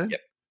since then?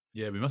 Yep.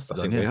 Yeah, we must have.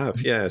 I think we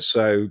have. Yeah.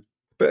 So,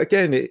 but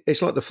again,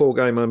 it's like the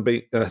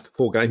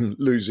 4-game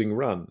losing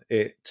run.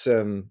 It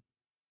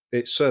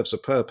serves a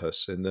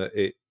purpose in that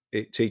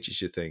it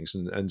teaches you things,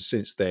 and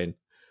since then,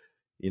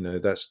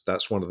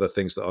 that's one of the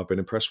things that I've been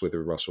impressed with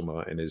Russell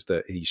Martin, is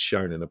that he's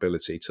shown an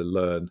ability to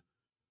learn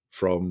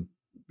from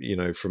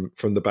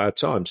the bad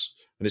times,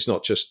 and it's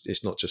not just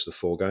the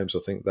 4 games. I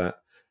think that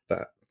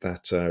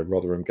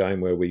Rotherham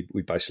game where we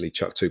basically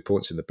chucked 2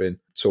 points in the bin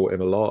taught him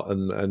a lot,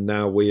 and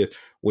now we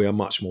are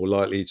much more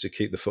likely to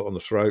keep the foot on the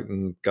throat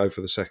and go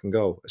for the second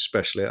goal,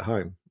 especially at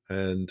home.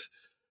 And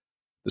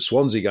the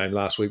Swansea game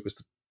last week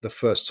was the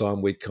first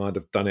time we'd kind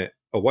of done it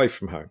away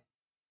from home,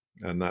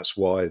 and that's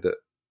why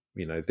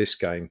this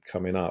game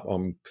coming up,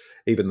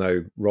 even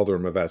though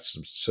Rotherham have had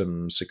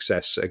some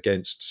success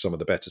against some of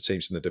the better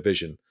teams in the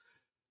division,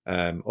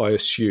 I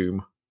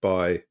assume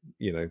by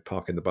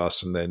parking the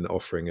bus and then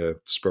offering a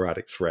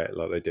sporadic threat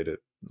like they did at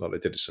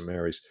St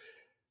Mary's,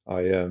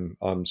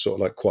 I'm sort of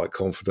like quite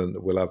confident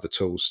that we'll have the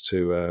tools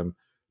to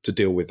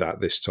deal with that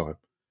this time.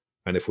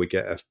 And if we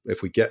get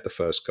the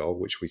first goal,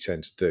 which we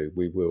tend to do,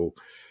 we will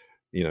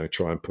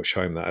try and push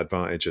home that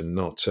advantage and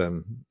not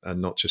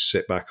just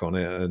sit back on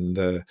it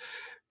and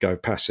go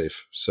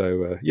passive.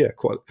 So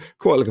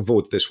quite looking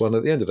forward to this one.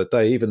 At the end of the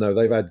day, even though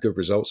they've had good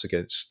results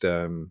against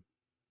some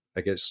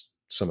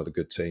of the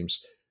good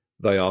teams,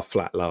 they are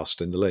flat last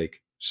in the league.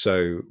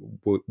 So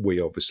we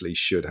obviously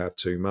should have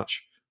too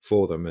much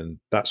for them, and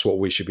that's what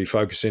we should be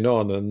focusing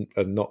on,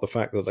 and not the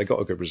fact that they got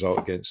a good result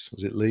against,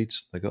 was it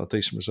Leeds? They got a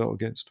decent result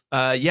against.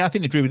 I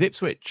think they drew with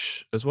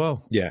Ipswich as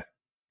well. Yeah.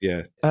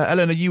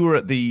 Eleanor, you were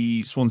at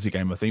the Swansea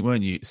game, I think,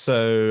 weren't you?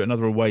 So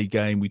another away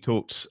game. We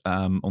talked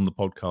on the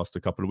podcast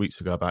a couple of weeks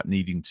ago about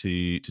needing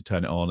to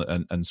turn it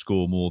on and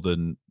score more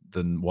than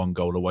one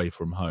goal away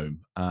from home.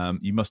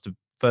 You must have,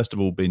 first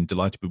of all, been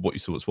delighted with what you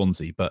saw at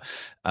Swansea, but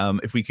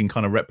if we can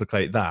kind of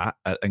replicate that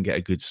and get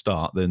a good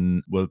start,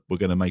 then we're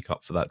going to make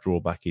up for that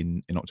drawback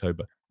in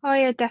October. Oh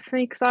yeah,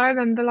 definitely, because I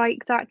remember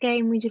that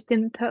game we just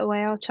didn't put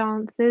away our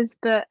chances,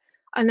 but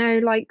I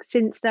know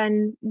since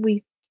then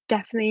we've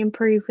definitely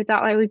improved with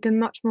that. We've been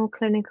much more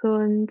clinical,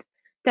 and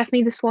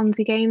definitely the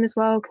Swansea game as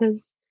well,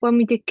 because when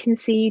we did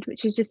concede,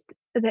 which was just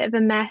a bit of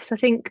a mess, I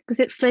think, was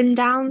it Flynn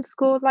Downs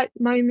scored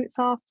moments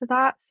after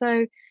that,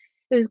 so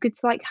it was good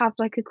to have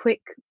a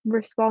quick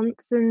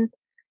response, and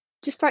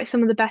just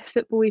some of the best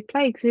football we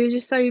played, because it was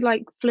just so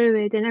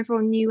fluid, and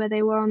everyone knew where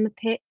they were on the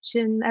pitch,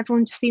 and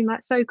everyone just seemed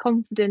so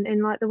confident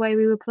in the way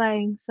we were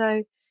playing.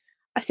 So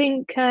I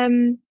think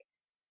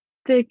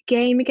the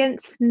game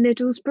against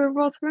Middlesbrough,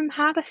 Rotherham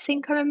had, I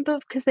remember,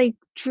 because they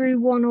drew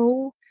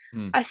 1-1.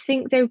 I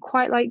think they were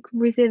quite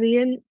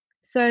resilient.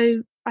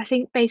 So I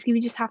think basically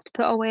we just have to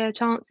put away our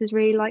chances,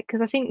 really,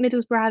 because I think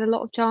Middlesbrough had a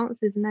lot of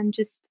chances, and then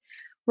just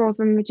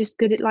Rotherham were just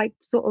good at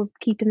sort of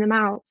keeping them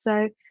out.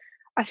 So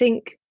I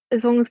think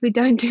as long as we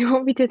don't do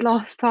what we did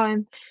last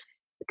time,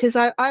 because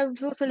I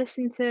was also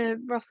listening to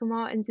Russell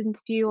Martin's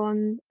interview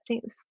on, I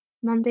think it was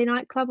Monday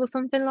Night Club or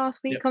something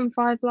last week on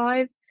 5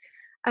 Live.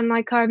 And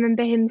I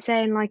remember him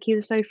saying he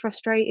was so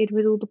frustrated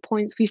with all the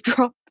points we've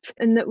dropped,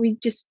 and that we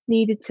just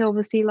needed to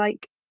obviously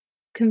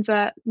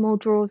convert more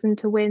draws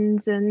into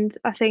wins. And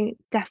I think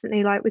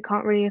definitely we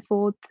can't really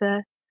afford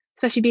to,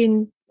 especially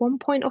being 1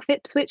 point off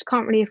Ipswich,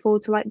 can't really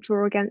afford to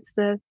draw against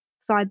the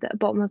side that are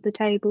bottom of the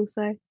table.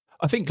 So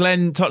I think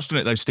Glenn touched on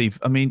it though, Steve.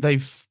 I mean,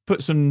 they've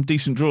put some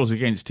decent draws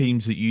against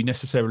teams that you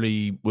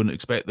necessarily wouldn't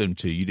expect them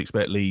to. You'd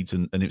expect Leeds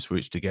and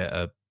Ipswich to get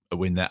a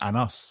win there, and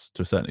us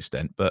to a certain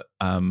extent. But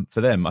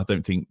for them, I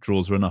don't think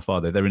draws are enough, are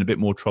they? They're in a bit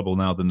more trouble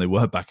now than they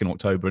were back in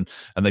October,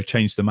 and they've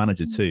changed the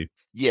manager too.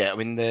 Yeah, I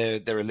mean,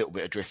 they're a little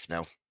bit adrift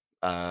now.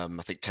 I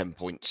think 10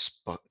 points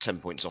off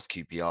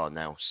QPR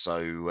now.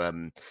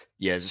 So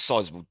yeah, there's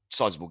a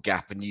sizable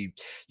gap, and you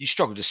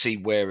struggle to see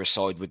where a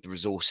side with the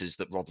resources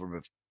that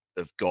Rotherham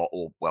have got,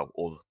 or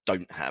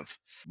don't have,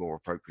 more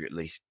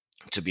appropriately,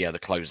 to be able to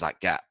close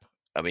that gap.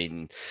 I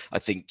mean, I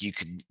think you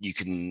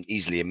can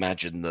easily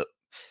imagine that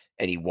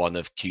any one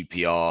of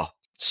QPR,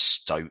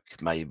 Stoke,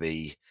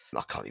 maybe,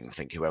 I can't even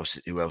think who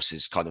else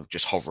is kind of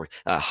just hovering.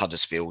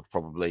 Huddersfield,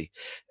 probably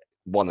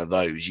one of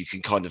those. You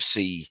can kind of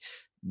see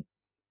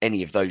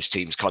any of those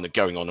teams kind of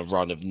going on a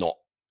run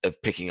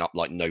of picking up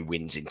like no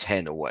wins in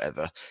 10 or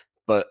whatever.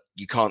 But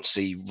you can't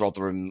see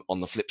Rotherham on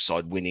the flip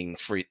side winning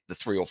the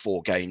 3 or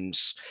 4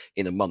 games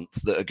in a month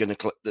that's going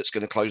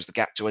to close the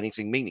gap to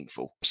anything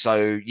meaningful.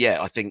 So yeah,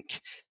 I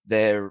think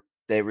they're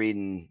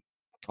in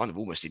kind of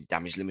almost in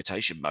damage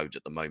limitation mode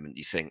at the moment,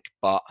 you think,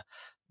 but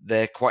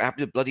they're quite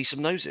happy to bloody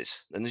some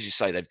noses. And as you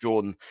say, they've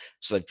drawn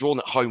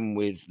at home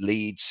with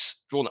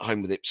Leeds, drawn at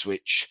home with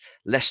Ipswich.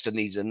 Leicester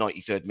needed a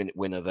 93rd minute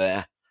winner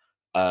there.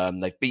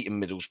 They've beaten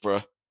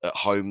Middlesbrough at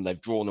home.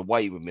 They've drawn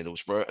away with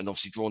Middlesbrough and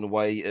obviously drawn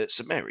away at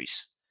St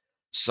Mary's.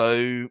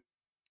 So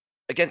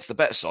against the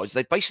better sides,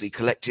 they basically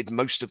collected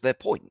most of their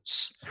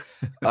points.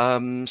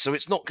 So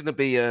it's not going to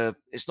be a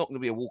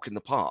walk in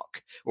the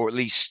park, or at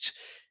least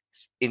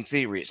in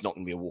theory, it's not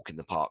going to be a walk in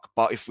the park.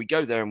 But if we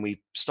go there and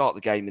we start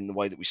the game in the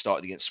way that we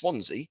started against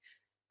Swansea,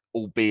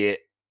 albeit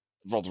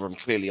Rotherham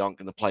clearly aren't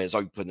going to play as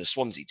open as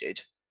Swansea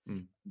did,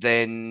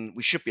 then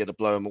we should be able to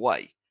blow them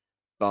away.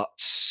 But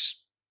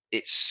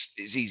it's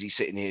easy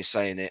sitting here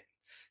saying it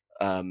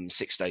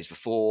 6 days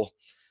before.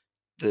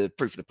 The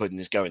proof of the pudding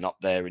is going up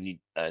there, and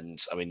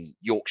I mean,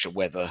 Yorkshire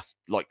weather,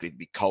 likely to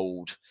be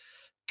cold,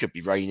 could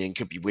be raining,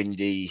 could be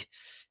windy.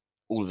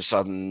 All of a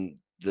sudden,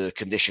 the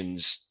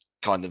conditions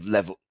kind of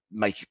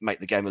make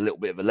the game a little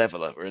bit of a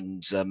leveler,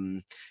 and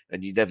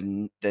you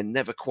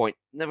never quite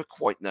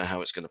know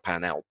how it's going to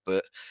pan out.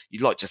 But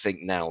you'd like to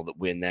think now that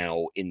we're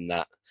now in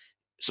that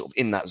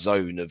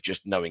zone of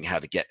just knowing how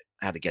to get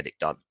it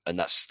done, and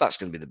that's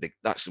going to be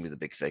the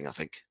big thing, I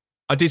think.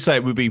 I did say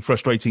it would be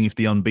frustrating if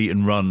the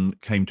unbeaten run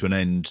came to an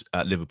end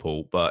at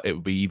Liverpool, but it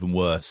would be even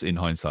worse in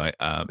hindsight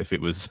if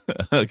it was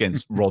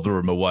against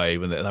Rotherham away.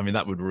 I mean,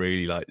 that would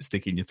really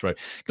stick in your throat.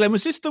 Glenn,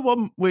 was this the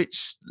one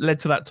which led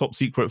to that top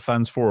secret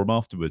fans forum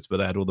afterwards, where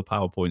they had all the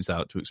PowerPoints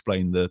out to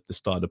explain the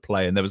style of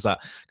play, and there was that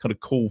kind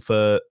of call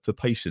for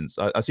patience?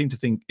 I seem to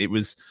think it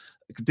was.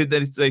 Did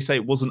they say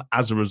it wasn't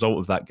as a result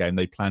of that game?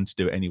 They planned to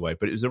do it anyway,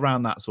 but it was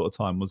around that sort of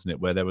time, wasn't it,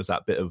 where there was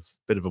that bit of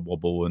a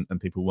wobble and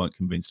people weren't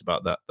convinced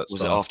about that.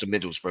 Was it after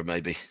Middlesbrough,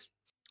 maybe?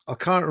 I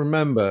can't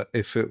remember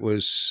if it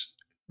was.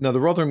 No, the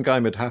Rotherham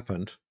game had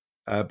happened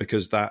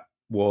because that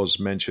was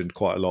mentioned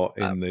quite a lot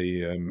in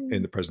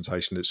the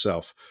presentation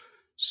itself.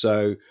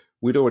 So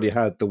we'd already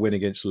had the win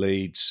against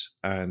Leeds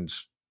and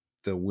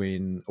the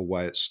win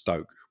away at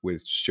Stoke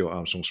with Stuart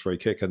Armstrong's free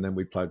kick, and then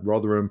we played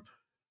Rotherham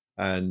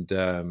and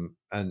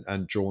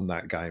drawn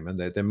that game, and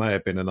there may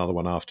have been another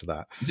one after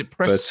that. Is it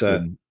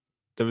Preston?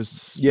 There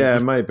was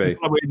maybe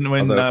when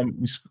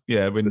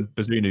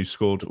Bazunu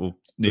scored, or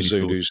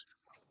Bazunu's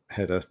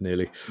header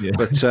nearly. Yeah.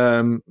 But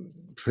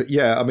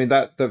yeah, I mean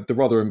that the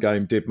Rotherham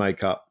game did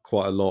make up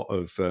quite a lot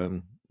of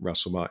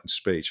Russell Martin's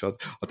speech. I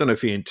don't know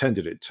if he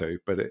intended it to,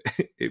 but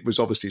it was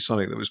obviously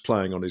something that was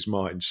playing on his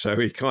mind. So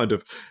he kind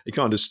of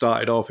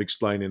started off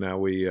explaining how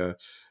we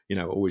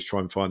always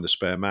try and find the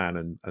spare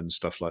man and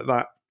stuff like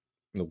that.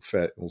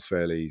 All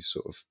fairly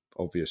sort of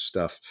obvious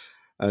stuff.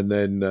 And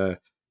then,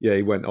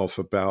 he went off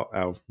about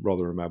how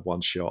Rotherham had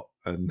one shot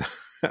and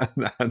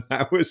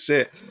that was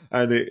it.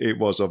 And it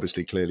was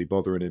obviously clearly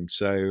bothering him.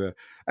 So,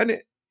 and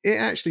it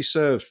actually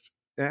served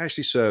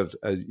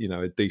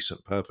a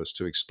decent purpose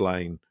to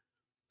explain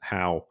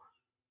how,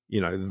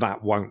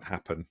 that won't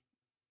happen.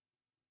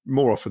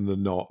 More often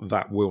than not,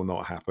 that will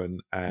not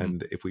happen.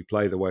 And if we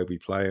play the way we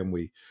play and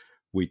we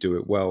do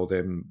it well,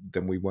 then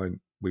we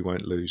won't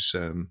lose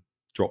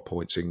drop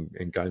points in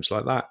games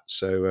like that.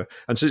 So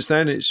and since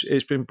then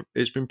it's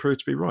been proved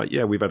to be right.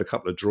 Yeah, we've had a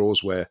couple of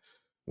draws where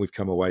we've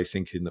come away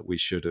thinking that we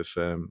should have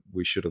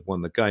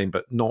won the game,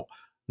 but not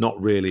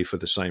really for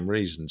the same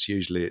reasons.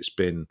 Usually it's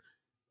been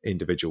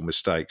individual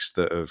mistakes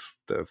that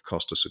have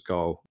cost us a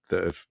goal.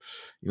 That have,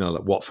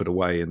 like Watford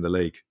away in the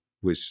league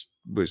was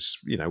we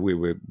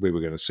were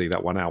going to see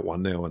that one out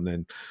 1-0, and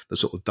then the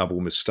sort of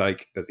double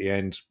mistake at the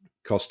end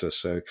cost us.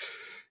 So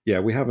yeah,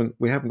 we haven't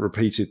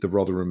repeated the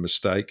Rotherham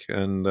mistake,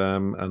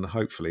 and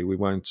hopefully we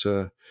won't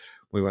do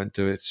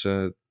it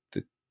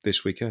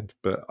this weekend.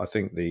 But I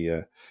think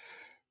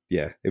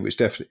it's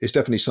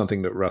definitely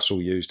something that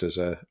Russell used as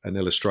an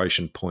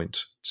illustration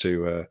point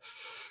to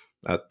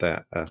at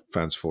that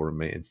fans forum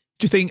meeting.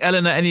 Do you think,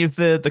 Eleanor, any of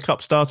the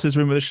cup starters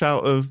are in with a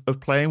shout of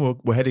playing?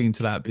 We're heading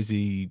into that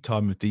busy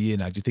time of the year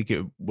now. Do you think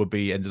it would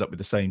be ended up with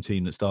the same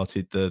team that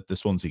started the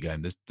Swansea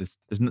game? There's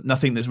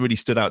nothing that's really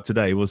stood out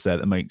today, was there,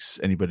 that makes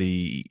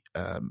anybody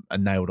a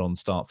nailed on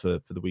start for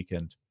the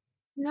weekend?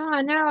 No,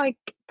 I know I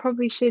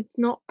probably should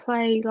not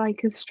play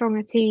like as strong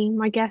a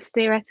team, I guess,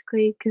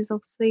 theoretically, because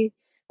obviously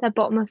they're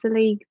bottom of the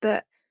league.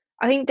 But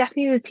I think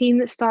definitely the team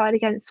that started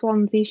against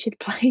Swansea should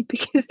play,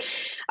 because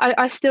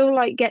I still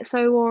like get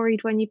so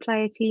worried when you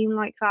play a team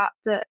like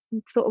that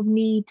sort of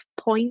need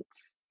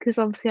points. Because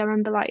obviously I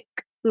remember like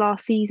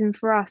last season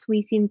for us,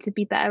 we seemed to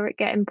be better at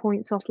getting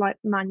points off like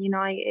Man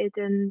United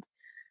and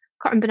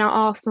can't remember now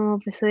Arsenal,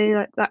 obviously,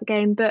 like that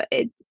game, but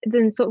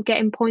then sort of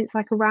getting points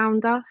like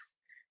around us.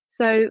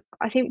 So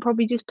I think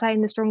probably just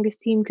playing the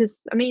strongest team, because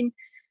I mean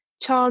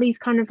Charlie's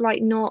kind of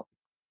like not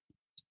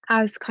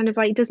as kind of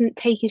like doesn't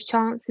take his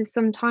chances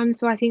sometimes.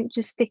 So I think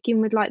just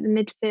sticking with like the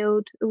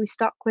midfield that we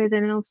stuck with,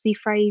 and then obviously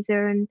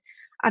Fraser and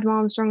Adam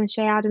Armstrong and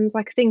Shea Adams,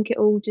 like I think it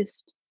all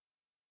just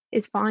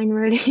is fine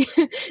really.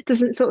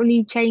 Doesn't sort of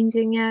need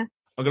changing, yeah.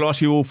 I'm going to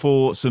ask you all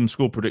for some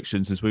score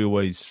predictions, as we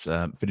always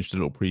finish the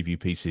little preview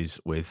pieces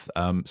with.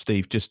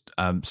 Steve, just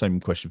same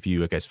question for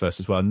you, I guess, first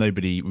as well.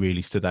 Nobody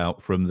really stood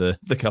out from the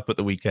cup at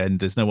the weekend.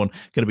 There's no one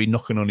going to be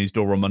knocking on his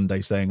door on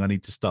Monday saying, I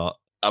need to start.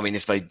 I mean,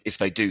 if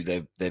they do,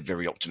 they're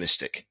very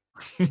optimistic.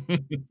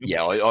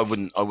 Yeah, I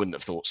wouldn't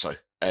have thought so.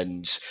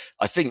 And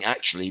I think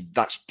actually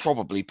that's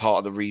probably part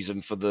of the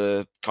reason for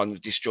the kind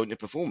of disjointed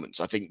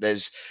performance. I think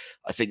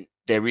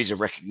there is a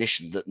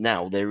recognition that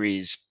now there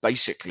is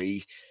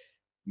basically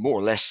more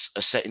or less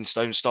a set in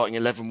stone starting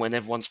 11 when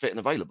everyone's fit and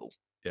available.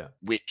 Yeah,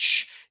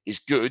 which is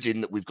good in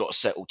that we've got a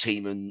settled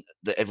team and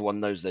that everyone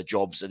knows their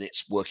jobs and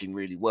it's working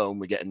really well and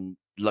we're getting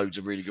loads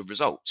of really good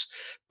results.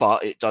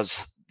 But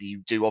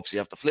you do obviously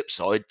have the flip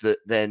side that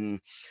then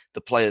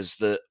the players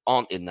that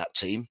aren't in that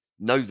team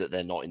know that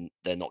they're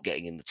not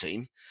getting in the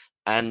team.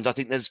 And I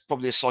think there's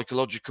probably a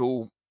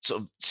psychological sort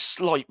of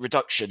slight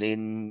reduction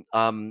in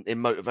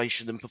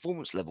motivation and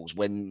performance levels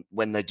when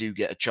they do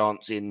get a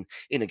chance in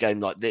a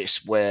game like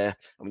this, where,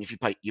 I mean, if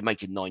you're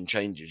making 9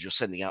 changes, you're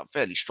sending out a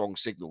fairly strong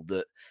signal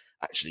that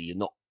actually you're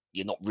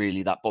not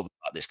really that bothered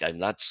about this game,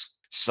 lads.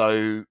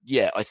 So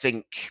yeah, I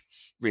think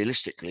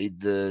realistically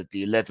the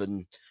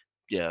 11,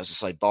 yeah, as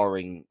I say,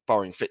 barring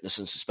fitness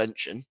and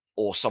suspension,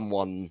 or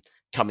someone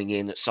coming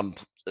in at some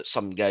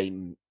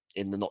game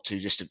in the not too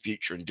distant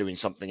future and doing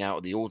something out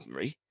of the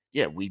ordinary,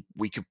 yeah, we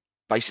could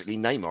basically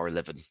name our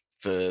 11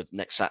 for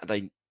next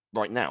Saturday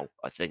right now.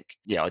 I think,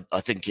 yeah,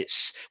 I think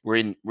we're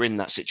in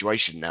that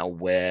situation now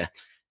where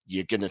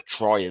you're going to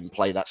try and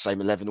play that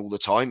same 11 all the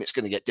time. It's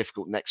going to get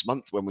difficult next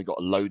month when we've got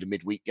a load of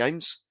midweek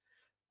games,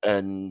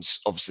 and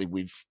obviously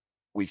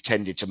we've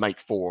tended to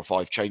make 4 or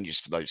 5 changes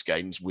for those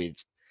games with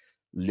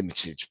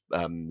limited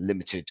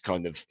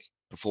kind of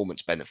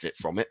performance benefit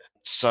from it.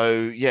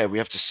 So yeah, we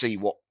have to see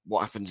what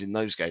happens in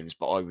those games.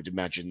 But I would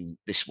imagine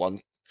this one,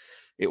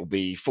 it will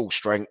be full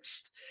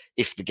strength.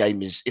 If the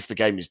game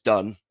is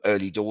done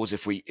early doors,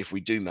 if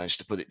we do manage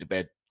to put it to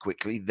bed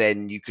quickly,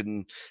 then you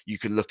can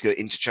look at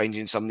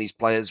interchanging some of these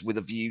players with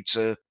a view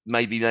to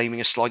maybe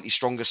naming a slightly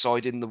stronger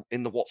side in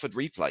the Watford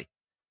replay.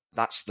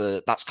 That's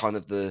kind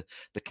of the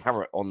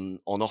carrot on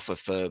offer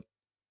for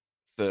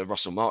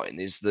Russell Martin,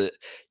 is that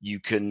you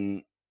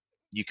can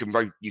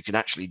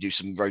actually do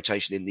some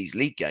rotation in these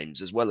league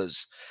games as well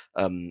as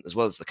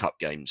the cup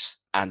games,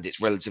 and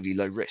it's relatively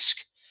low risk.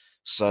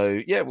 So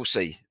yeah, we'll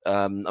see.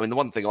 I mean, the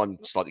one thing I'm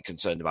slightly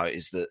concerned about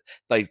is that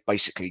they've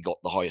basically got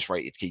the highest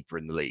rated keeper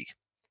in the league.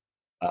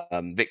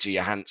 Victor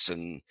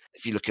Johansson,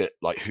 if you look at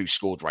like who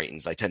scored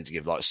ratings, they tend to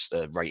give like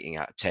a rating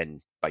out of 10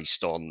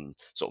 based on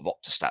sort of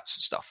Opta stats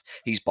and stuff.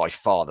 He's by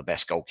far the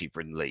best goalkeeper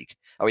in the league.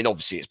 I mean,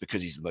 obviously it's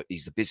because he's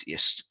the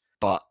busiest,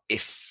 but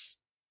if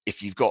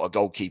you've got a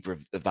goalkeeper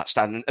of that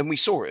standard, and we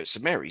saw it at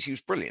St Mary's, he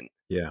was brilliant.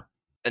 Yeah.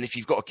 And if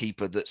you've got a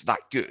keeper that's that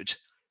good,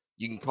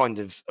 you can kind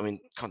of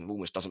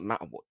almost doesn't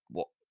matter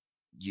what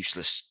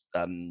useless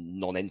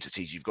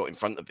non-entities you've got in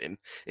front of him.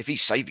 If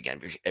he's saving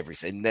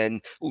everything,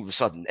 then all of a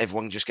sudden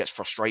everyone just gets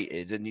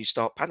frustrated and you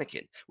start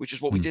panicking, which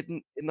is what we did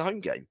in the home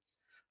game.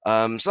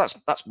 So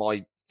that's my,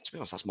 to be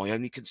honest, that's my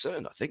only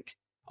concern, I think.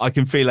 I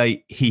can feel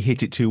he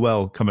hit it too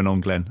well coming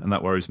on, Glenn, and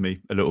that worries me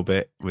a little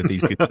bit with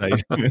these good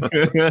days.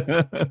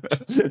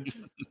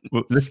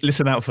 Well,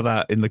 listen out for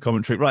that in the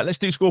commentary. Right, let's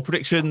do score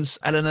predictions.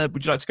 Eleanor,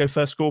 would you like to go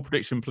first? Score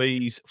prediction,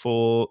 please,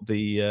 for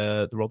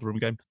the Rotherham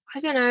game. I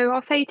don't know.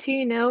 I'll say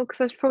 2-0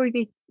 because I'd probably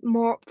be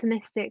more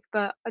optimistic,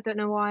 but I don't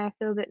know why. I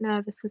feel a bit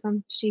nervous for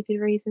some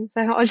stupid reason.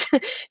 So I'll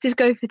just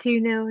go for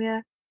 2-0,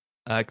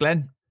 yeah.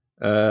 Glenn?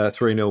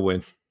 3-0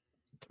 win.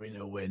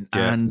 3-0 win.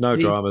 Yeah, and no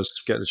dramas.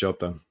 Get the job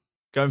done.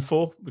 Going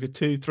 4? We got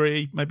 2,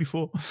 3, maybe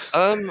 4.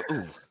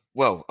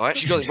 Well, I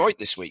actually got it right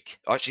this week.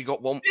 I actually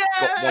got one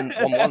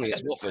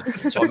against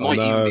Watford, so I might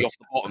even be off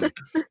the bottom.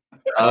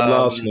 I'm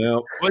last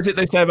now. What is it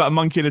they say about a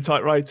monkey in a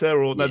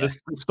typewriter? Or no, the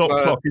stop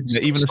clock,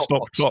 isn't it? Even a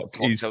stop clock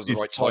tells the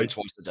right time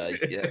twice a day.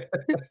 Yeah.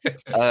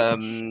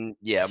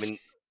 Yeah. I mean,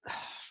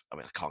 I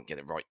mean, I can't get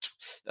it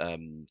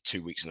right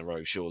 2 weeks in a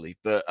row, surely.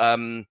 But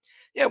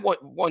yeah,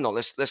 why not?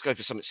 Let's go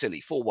for something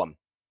silly. 4-1.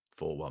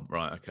 4-1.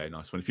 Right. Okay.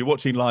 Nice one. If you're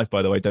watching live,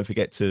 by the way, don't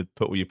forget to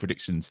put all your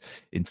predictions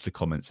into the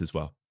comments as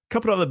well. A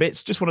couple of other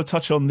bits. Just want to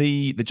touch on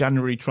the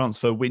January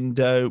transfer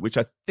window, which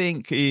I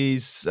think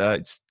is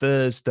it's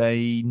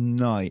Thursday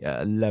night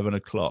at 11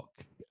 o'clock.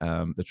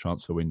 The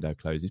transfer window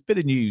closes. Bit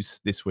of news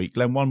this week.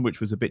 Glenn, one which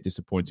was a bit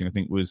disappointing, I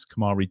think, was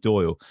Kamari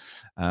Doyle,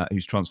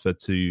 who's transferred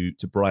to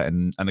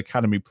Brighton, an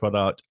academy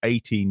product,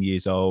 18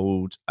 years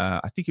old.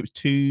 I think it was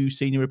 2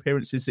 senior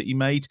appearances that he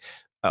made.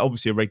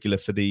 Obviously a regular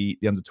for the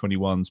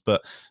under-21s,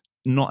 but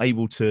not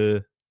able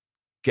to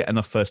get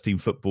enough first-team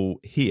football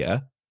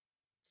here,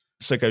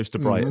 so goes to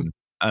Brighton.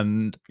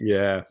 And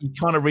yeah, you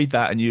kind of read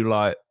that and you're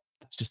like,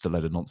 that's just a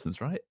load of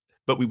nonsense, right?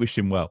 But we wish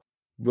him well.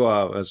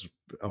 Well, as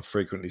I've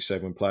frequently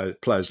said, when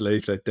players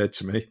leave, they're dead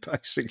to me,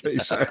 basically.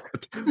 So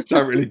I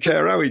don't really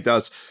care how he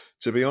does,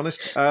 to be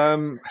honest.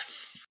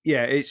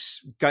 Yeah, it's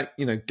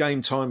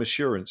game time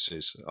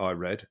assurances. I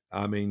read.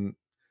 I mean,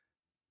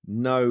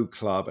 no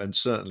club, and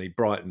certainly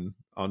Brighton,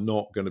 are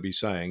not going to be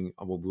saying,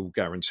 "Oh, well, we'll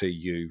guarantee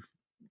you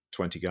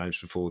 20 games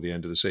before the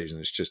end of the season."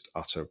 It's just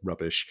utter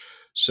rubbish.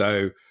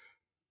 So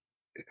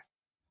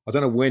I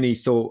don't know when he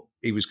thought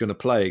he was going to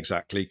play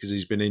exactly, because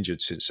he's been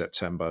injured since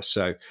September.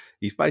 So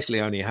he's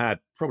basically only had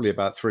probably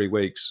about 3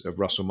 weeks of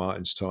Russell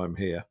Martin's time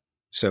here.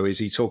 So is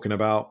he talking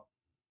about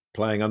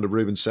playing under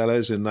Ruben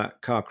Sellés in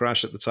that car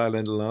crash at the tail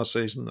end of last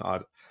season?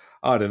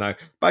 I don't know.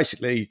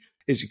 Basically,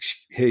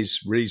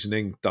 his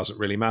reasoning doesn't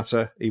really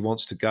matter. He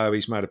wants to go.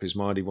 He's made up his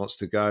mind. He wants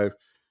to go.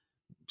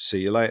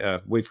 See you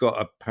later. We've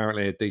got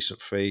apparently a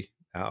decent fee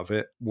out of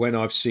it. When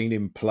I've seen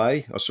him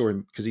play, I saw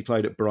him because he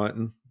played at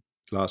Brighton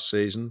last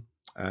season,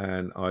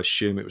 and I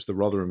assume it was the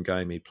Rotherham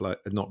game he played,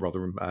 not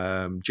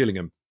Rotherham,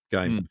 Gillingham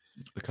game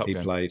he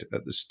played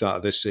at the start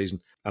of this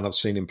season. And I've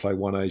seen him play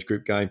one age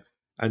group game.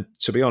 And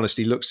to be honest,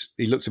 he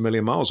looked a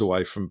million miles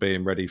away from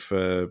being ready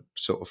for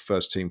sort of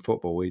first team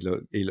football. He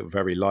looked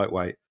very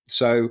lightweight.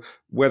 So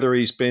whether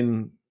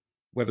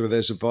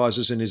there's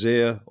advisors in his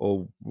ear,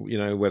 or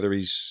whether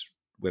he's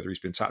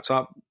been tapped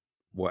up,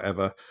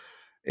 whatever,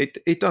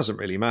 it doesn't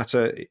really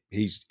matter.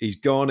 He's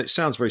gone. It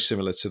sounds very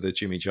similar to the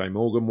Jimmy J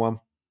Morgan one.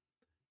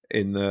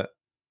 In that,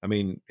 I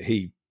mean,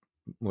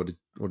 what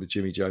did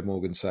Jimmy J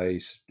Morgan say?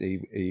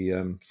 He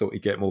thought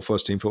he'd get more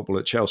first team football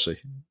at Chelsea,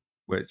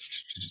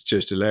 which is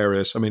just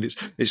hilarious. I mean,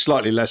 it's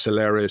slightly less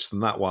hilarious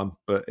than that one,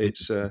 but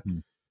it's.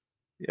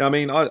 I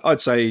mean, I'd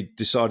say he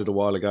decided a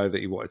while ago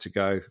that he wanted to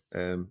go.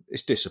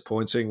 It's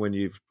disappointing when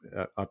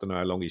I don't know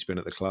how long he's been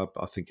at the club.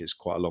 I think it's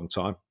quite a long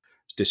time.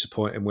 It's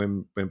disappointing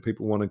when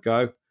people want to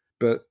go,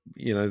 but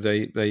there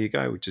you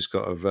go. We just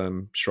got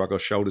to shrug our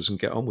shoulders and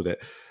get on with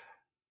it.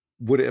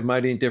 Would it have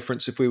made any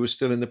difference if we were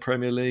still in the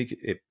Premier League?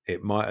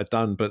 It might have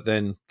done, but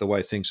then the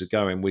way things are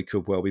going, we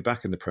could well be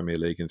back in the Premier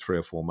League in 3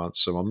 or 4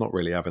 months. So I'm not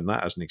really having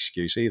that as an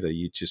excuse either.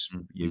 You just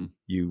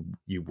you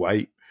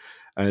wait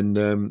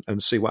and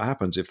see what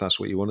happens if that's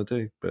what you want to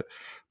do. But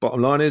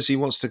bottom line is, he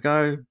wants to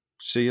go.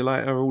 See you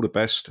later. All the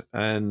best.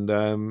 And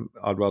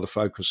I'd rather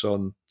focus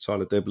on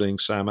Tyler Dibbling,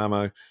 Sam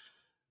Ammo,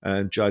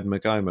 and Jayden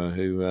Magoma,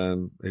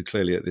 who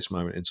clearly at this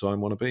moment in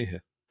time want to be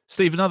here.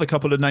 Steve, another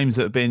couple of names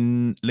that have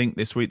been linked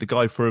this week. The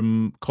guy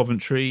from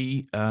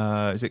Coventry,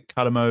 is it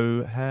Callum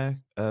O'Hare,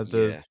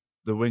 the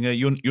winger?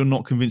 You're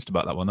not convinced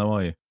about that one, though,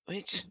 are you?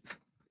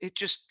 It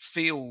just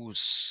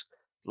feels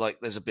like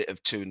there's a bit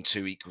of 2 and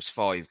 2 =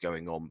 5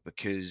 going on,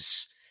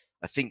 because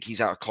I think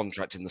he's out of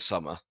contract in the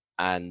summer,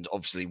 and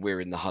obviously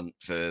we're in the hunt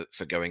for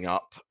going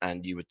up,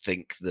 and you would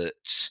think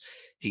that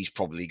he's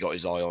probably got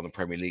his eye on a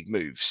Premier League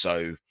move.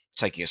 So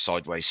taking a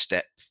sideways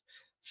step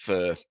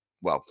for,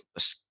 well,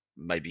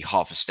 maybe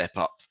half a step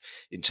up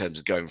in terms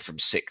of going from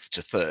 6th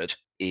to 3rd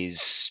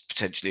is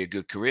potentially a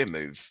good career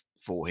move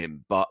for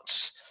him.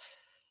 But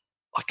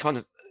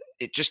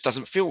it just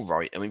doesn't feel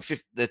right. I mean,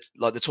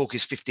 the talk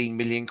is 15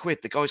 million quid.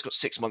 The guy's got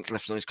 6 months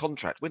left on his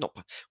contract.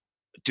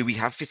 Do we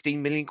have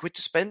 15 million quid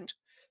to spend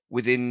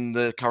within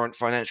the current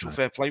financial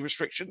fair play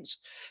restrictions?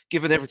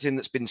 Given everything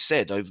that's been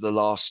said over the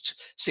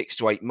last 6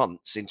 to 8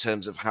 months in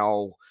terms of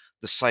how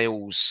the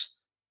sales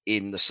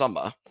in the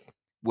summer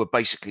were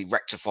basically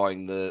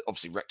rectifying the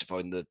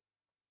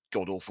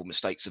god-awful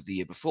mistakes of the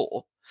year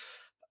before,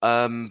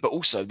 but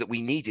also that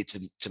we needed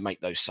to make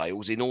those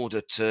sales in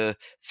order to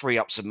free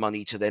up some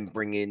money to then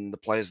bring in the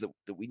players that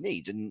we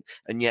need, and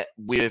yet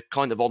we're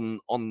kind of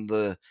on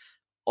the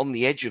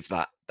edge of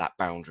that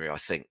boundary, I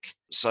think.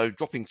 So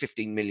dropping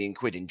 15 million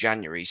quid in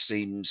January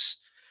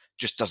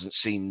just doesn't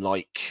seem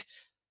like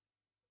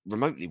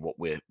remotely what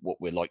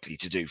we're likely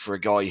to do for a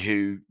guy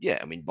who,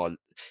 I mean,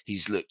 he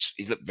looks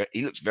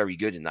very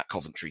good in that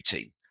Coventry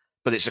team,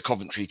 but it's a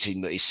Coventry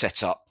team that is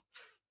set up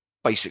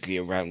basically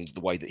around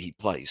the way that he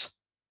plays,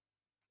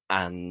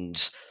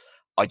 and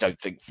I don't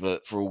think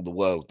for all the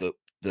world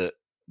that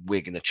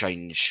we're going to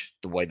change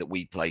the way that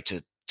we play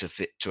to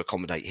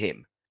accommodate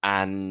him.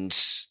 And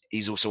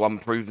he's also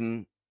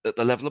unproven at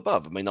the level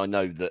above. I mean, I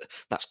know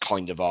that's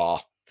kind of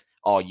our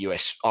our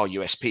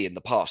USP in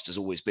the past has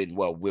always been,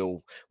 well,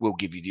 we'll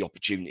give you the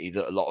opportunity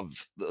that a lot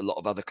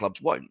of other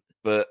clubs won't.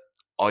 But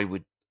I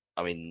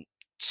mean,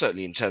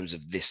 certainly in terms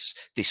of this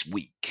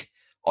week,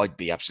 I'd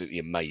be absolutely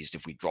amazed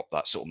if we dropped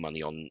that sort of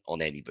money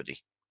on anybody.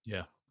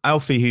 Yeah.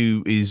 Alfie,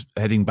 who is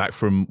heading back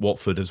from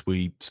Watford as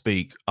we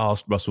speak,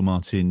 asked Russell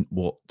Martin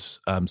what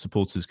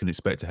supporters can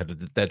expect ahead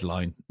of the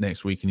deadline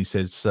next week. And he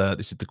says,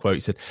 this is the quote, he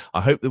said, "I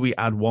hope that we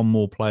add one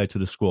more player to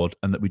the squad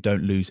and that we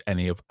don't lose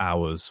any of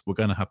ours. We're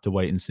going to have to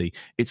wait and see.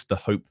 It's the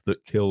hope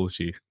that kills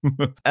you."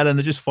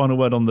 Ellen, just final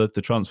word on the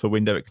transfer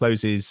window. It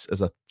closes,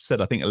 as I said,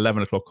 I think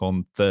 11 o'clock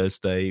on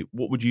Thursday.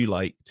 What would you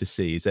like to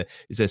see? Is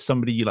there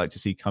somebody you like to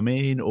see come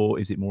in, or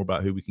is it more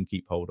about who we can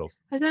keep hold of?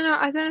 I don't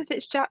know if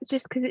it's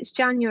just because it's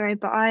January,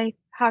 but I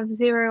have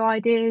zero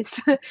ideas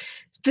for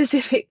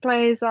specific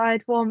players that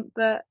I'd want.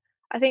 But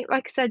I think,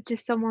 like I said,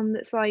 just someone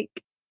that's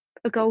like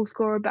a goal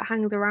scorer but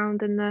hangs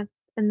around in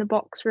the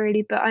box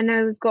really. But I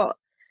know we've got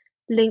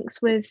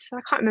links with,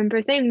 I can't remember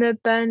his name, the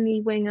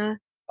Burnley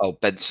winger. Oh,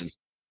 Benson.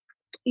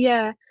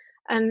 Yeah,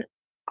 and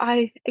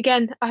I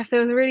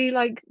feel really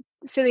like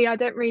silly. I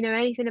don't really know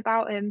anything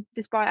about him,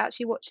 despite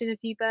actually watching a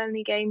few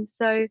Burnley games.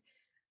 So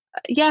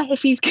yeah,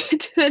 if he's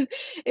good, then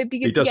it'd be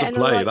good. He doesn't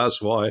play,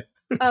 that's why.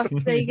 Oh,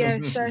 there you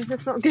go. So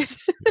that's not good.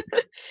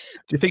 Do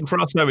you think for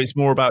us though, it's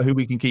more about who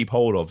we can keep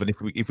hold of, and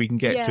if we can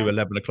get to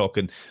 11 o'clock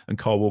and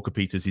Kyle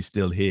Walker-Peters is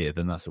still here,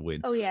 then that's a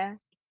win. Oh yeah.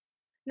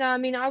 No, I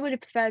mean, I would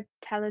have preferred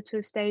Teller to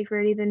have stayed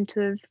really than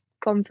to have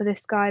gone for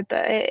this guy,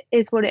 but it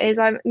is what it is.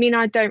 I mean,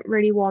 I don't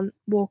really want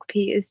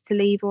Walker-Peters to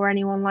leave or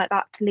anyone like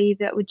that to leave.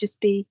 That would just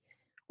be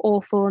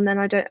awful, and then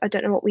I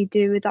don't know what we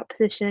do with that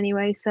position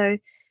anyway. So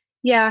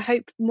yeah, I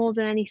hope more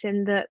than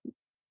anything that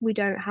we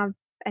don't have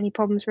any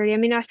problems really. I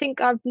mean, I think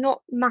I'm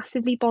not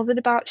massively bothered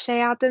about Che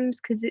Adams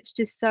because it's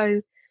just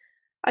so,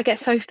 I get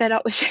so fed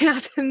up with Che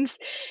Adams,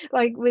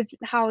 like with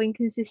how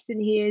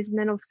inconsistent he is. And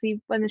then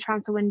obviously when the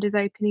transfer window's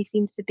open, he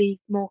seems to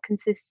be more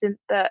consistent.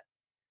 But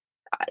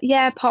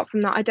yeah, apart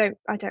from that, I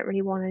don't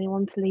really want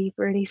anyone to leave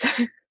really. So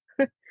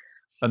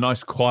a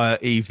nice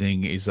quiet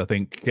evening is, I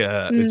think,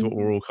 is what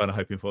we're all kind of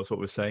hoping for. That's what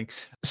we're saying.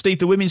 Steve,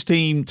 the women's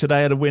team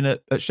today had a win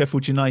at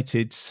Sheffield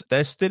United.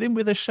 They're still in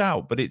with a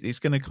shout, but it's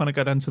going to kind of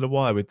go down to the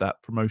wire with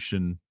that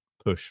promotion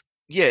push.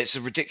 Yeah, it's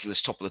a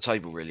ridiculous top of the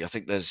table, really. I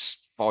think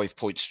there's 5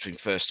 points between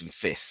first and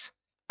fifth,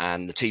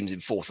 and the teams in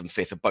fourth and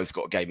fifth have both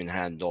got a game in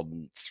hand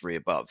on 3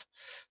 above.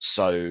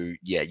 So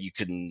yeah, you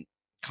can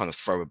kind of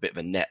throw a bit of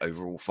a net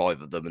over all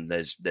 5 of them, and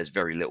there's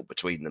very little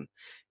between them.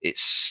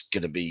 It's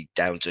going to be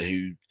down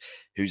to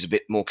who's a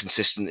bit more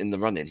consistent in the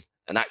running,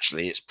 and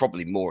actually it's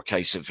probably more a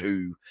case of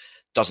who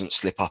doesn't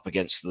slip up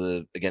against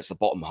the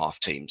bottom half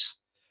teams,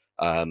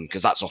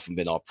 because that's often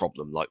been our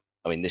problem. Like,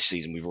 I mean, this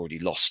season we've already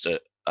lost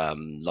at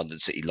London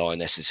City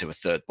Lionesses, who are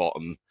third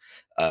bottom.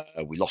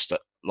 We lost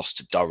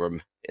to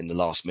Durham in the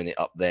last minute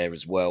up there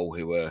as well,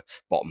 who are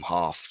bottom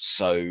half.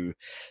 So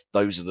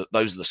those are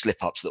the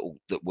slip ups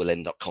that will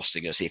end up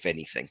costing us, if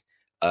anything.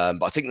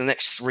 But I think the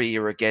next 3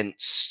 are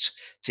against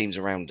teams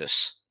around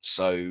us.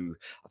 So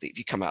I think if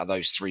you come out of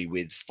those 3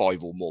 with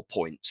 5 or more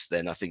points,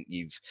 then I think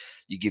you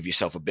give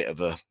yourself a bit of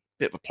a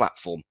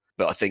platform.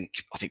 But I think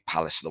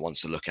Palace are the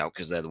ones to look out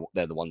because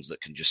they're the ones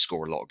that can just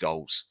score a lot of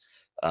goals.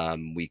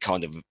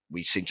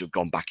 We seem to have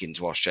gone back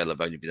into our shell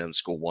of only being able to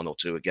score 1 or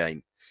 2 a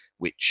game,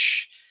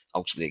 which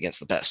ultimately against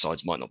the better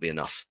sides might not be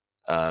enough.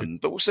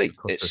 But we'll see.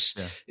 It's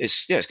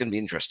going to be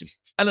interesting.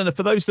 Eleanor,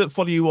 for those that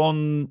follow you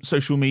on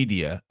social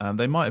media,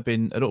 they might have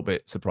been a little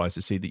bit surprised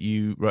to see that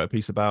you wrote a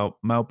piece about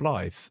Mel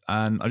Blythe.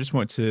 And I just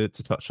wanted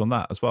to touch on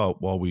that as well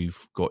while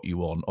we've got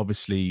you on.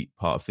 Obviously,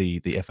 part of the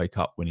FA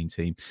Cup winning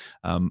team,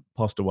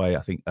 passed away,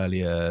 I think,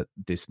 earlier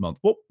this month.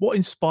 What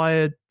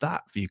inspired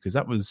that for you? Because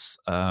that was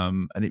a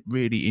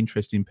really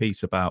interesting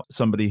piece about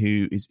somebody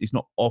who is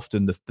not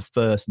often the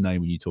first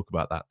name when you talk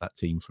about that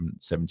team from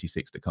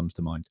 76 that comes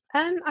to mind.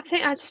 I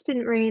think I just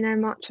didn't really know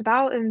much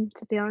about him,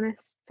 to be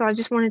honest. So I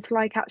just wanted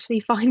to actually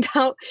find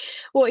out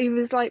what he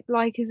was like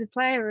as a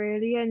player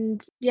really.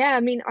 And yeah, I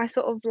mean, I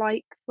sort of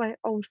like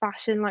old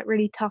fashioned,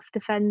 really tough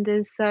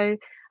defenders. So,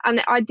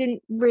 and I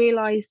didn't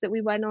realise that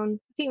we went on,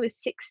 I think it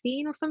was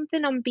 16 or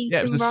something unbeaten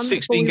run. Yeah, it was a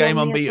 16-game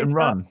unbeaten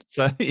run.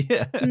 So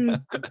yeah.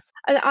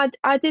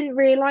 I didn't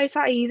realise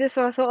that either.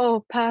 So I thought,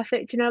 oh,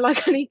 perfect. I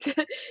need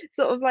to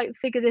sort of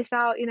figure this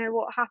out,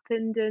 what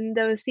happened. And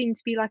there seemed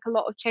to be a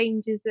lot of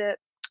changes at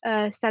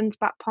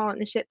centre-back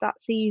partnership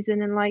that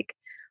season, and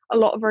a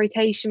lot of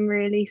rotation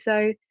really.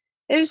 So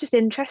it was just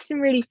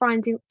interesting really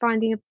finding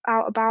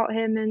out about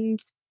him and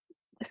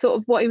sort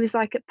of what he was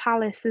like at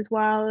Palace as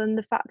well, and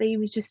the fact that he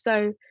was just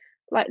so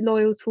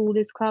loyal to all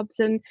his clubs,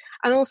 and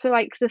also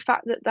the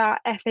fact that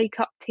FA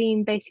Cup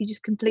team basically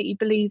just completely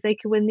believed they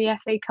could win the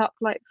FA Cup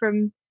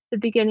from the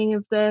beginning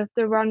of the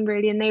run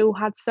really, and they all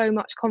had so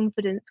much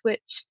confidence,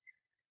 which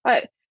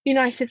be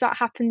nice if that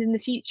happened in the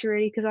future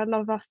really, because I'd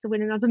love us to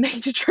win another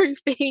major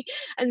trophy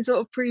and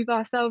sort of prove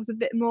ourselves a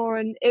bit more.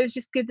 And it was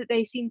just good that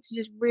they seemed to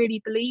just really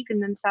believe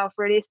in themselves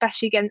really,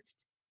 especially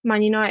against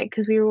Man United,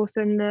 because we were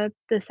also in the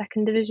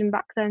second division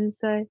back then.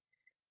 So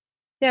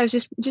it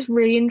was just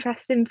really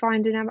interesting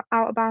finding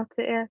out about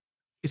it. Yeah.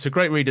 It's a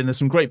great read, and there's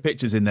some great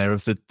pictures in there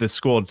of the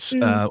squad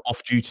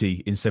off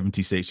duty in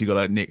 '76. You got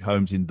like Nick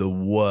Holmes in the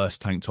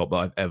worst tank top that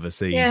I've ever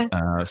seen. Yeah.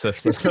 So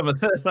some of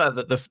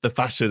the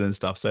fashion and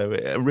stuff. So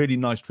a really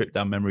nice trip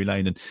down memory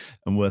lane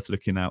and worth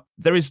looking out.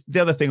 There is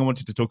the other thing I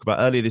wanted to talk about.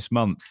 Earlier this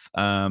month,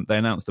 they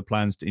announced the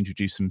plans to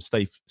introduce some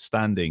safe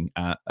standing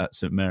at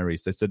St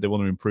Mary's. They said they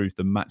want to improve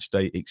the match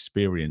day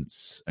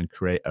experience and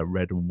create a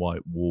red and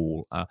white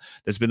wall.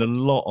 There's been a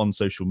lot on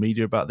social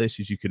media about this,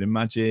 as you can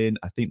imagine.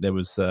 I think there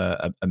was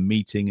a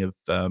meeting of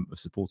a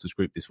supporters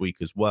group this week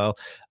as well.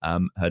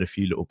 Heard a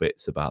few little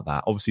bits about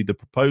that. Obviously, the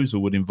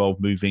proposal would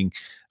involve moving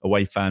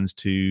away fans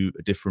to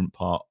a different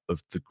part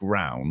of the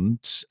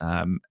ground.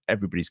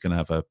 Everybody's going to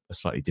have a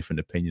slightly different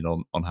opinion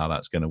on how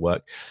that's going to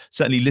work.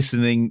 Certainly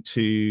listening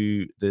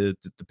to the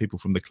people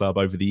from the club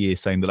over the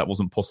years saying that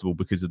wasn't possible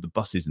because of the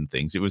buses and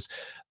things. It was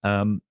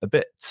a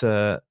bit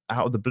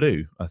out of the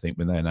blue, I think,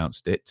 when they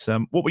announced it.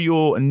 What were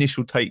your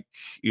initial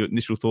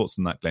thoughts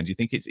on that, Glenn? Do you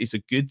think it's a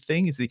good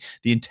thing? Is the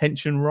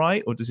intention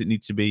right, or does it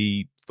need to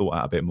be thought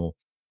out a bit more?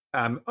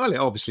 It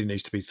obviously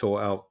needs to be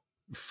thought out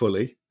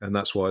fully, and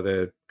that's why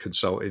they're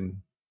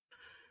consulting,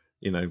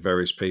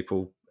 various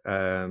people.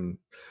 From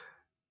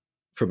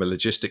a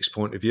logistics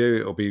point of view,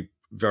 it'll be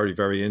very,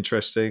 very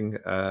interesting.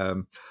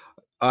 I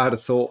had a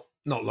thought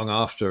not long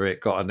after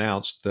it got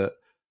announced that,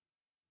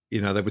 they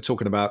were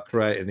talking about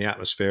creating the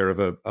atmosphere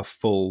of a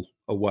full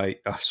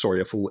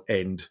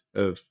end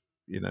of,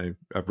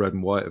 of red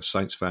and white of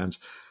Saints fans.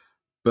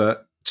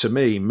 But to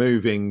me,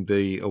 moving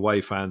the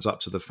away fans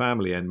up to the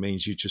family end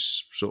means you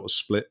just sort of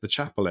split the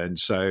chapel end.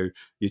 So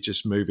you're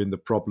just moving the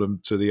problem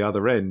to the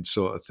other end,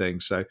 sort of thing.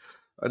 So,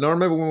 and I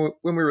remember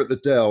when we were at the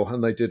Dell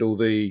and they did all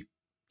the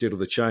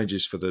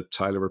changes for the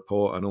Taylor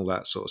report and all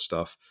that sort of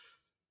stuff,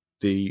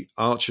 the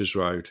Archers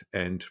Road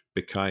end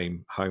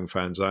became home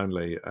fans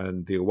only,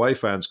 and the away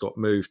fans got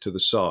moved to the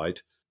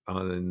side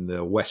in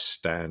the west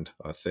stand,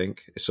 I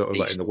think. It's sort of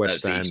like in the west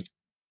stand. East.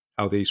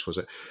 Oh, the east was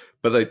it?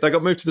 But they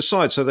got moved to the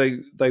side, so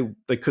they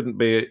couldn't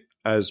be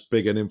as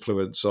big an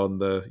influence on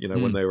the,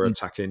 when they were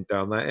attacking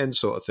down that end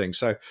sort of thing.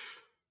 So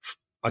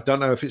I don't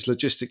know if it's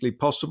logistically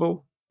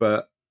possible,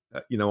 but,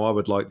 I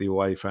would like the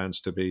away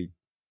fans to be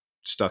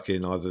stuck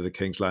in either the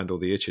Kingsland or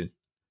the Itchen.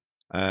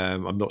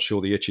 I'm not sure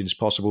the Itchen's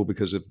possible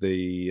because of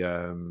the,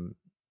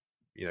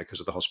 because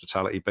of the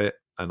hospitality bit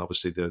and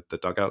obviously the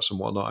dugouts and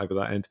whatnot over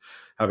that end.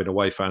 Having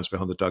away fans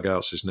behind the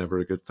dugouts is never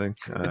a good thing.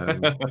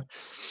 I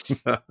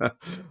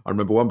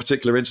remember one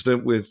particular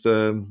incident with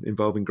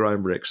involving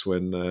Graham Ricks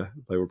when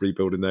they were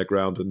rebuilding their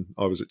ground and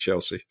I was at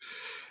Chelsea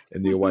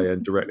in the away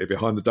end directly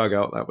behind the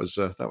dugout. That was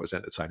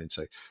entertaining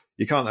too.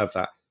 You can't have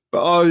that.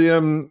 But I'll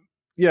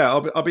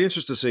be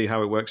interested to see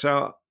how it works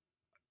out.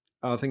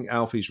 I think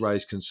Alfie's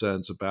raised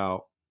concerns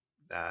about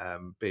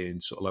being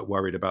sort of like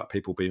worried about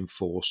people being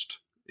forced,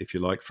 if you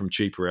like, from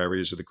cheaper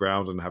areas of the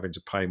ground and having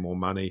to pay more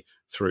money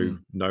through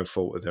no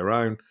fault of their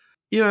own.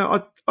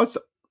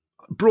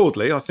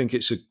 Broadly, I think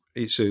it's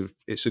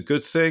a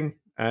good thing,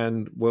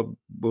 and we'll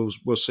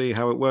see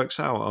how it works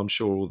out. I'm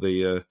sure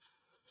all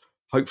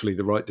hopefully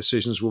the right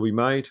decisions will be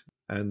made,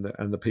 and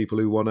the people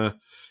who want to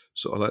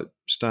sort of like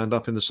stand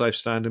up in the safe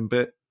standing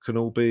bit can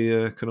all be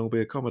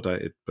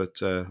accommodated. But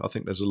I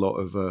think there's a lot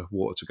of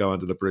water to go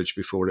under the bridge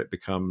before it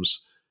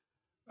becomes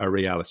a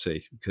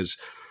reality. Because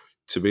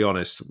to be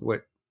honest,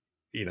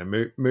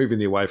 moving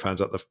the away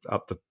fans up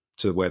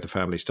to where the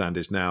family stand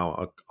is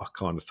now, I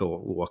kind of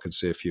thought, I can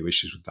see a few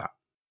issues with that.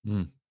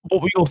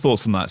 What were your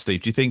thoughts on that,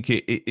 Steve? Do you think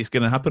it's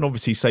going to happen?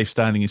 Obviously, safe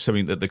standing is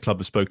something that the club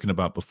has spoken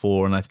about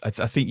before, and I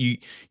think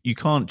you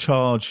can't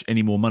charge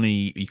any more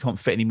money. You can't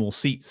fit any more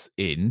seats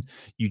in.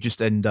 You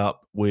just end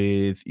up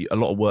with a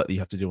lot of work that you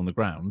have to do on the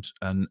ground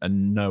and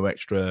no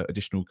extra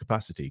additional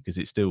capacity because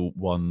it's still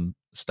one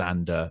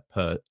stander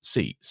per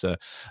seat. So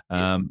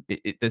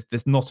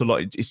there's not a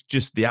lot. It's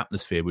just the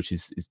atmosphere, which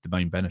is the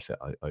main benefit,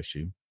 I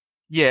assume.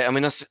 Yeah, I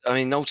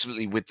mean,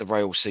 ultimately with the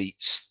rail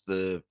seats,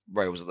 the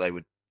rails that they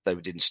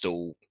would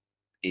install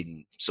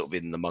in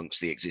amongst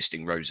the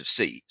existing rows of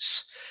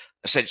seats.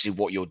 Essentially,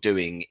 what you're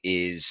doing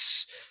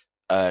is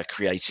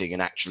creating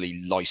an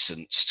actually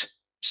licensed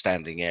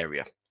standing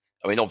area.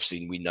 I mean,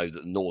 obviously, we know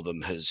that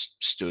Northam has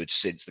stood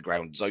since the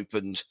ground has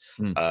opened.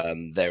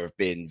 There have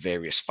been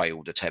various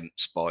failed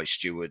attempts by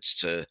stewards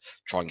to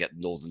try and get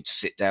Northam to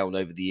sit down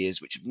over the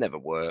years, which have never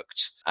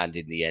worked. And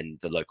in the end,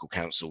 the local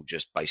council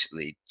just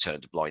basically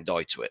turned a blind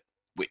eye to it,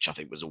 which I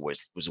think was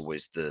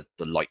always the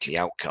likely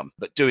outcome.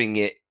 But doing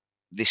it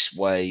this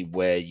way,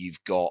 where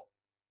you've got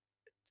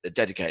a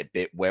dedicated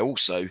bit where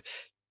also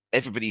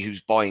everybody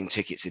who's buying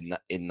tickets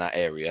in that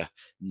area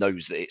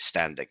knows that it's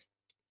standing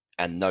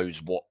and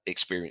knows what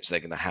experience they're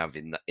going to have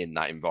in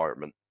that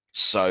environment.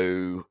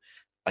 So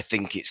I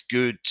think it's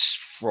good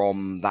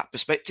from that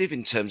perspective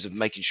in terms of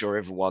making sure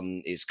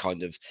everyone is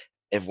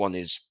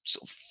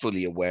sort of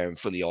fully aware and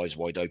fully eyes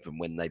wide open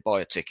when they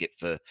buy a ticket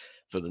for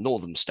the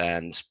Northam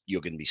stand.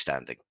 You're going to be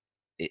standing.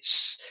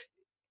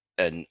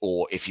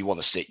 Or if you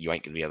want to sit, you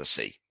ain't going to be able to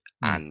see.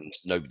 and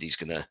nobody's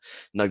gonna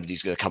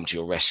come to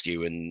your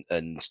rescue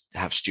and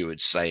have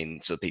stewards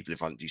saying to the people in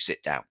front of you,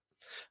 sit down,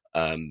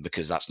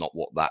 because that's not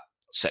what that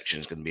section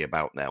is going to be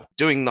about now.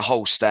 Doing the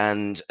whole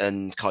stand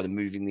and kind of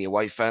moving the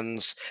away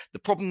fans. The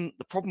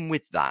problem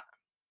with that,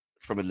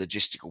 from a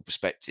logistical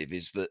perspective,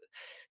 is that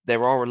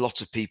there are a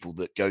lot of people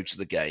that go to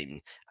the game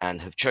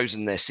and have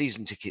chosen their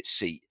season ticket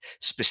seat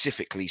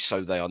specifically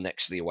so they are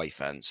next to the away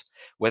fans,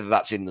 whether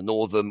that's in the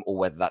Northam or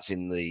whether that's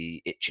in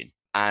the Itchen.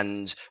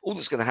 And all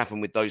that's going to happen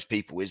with those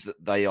people is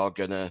that they are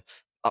going to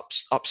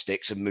up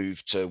sticks and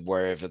move to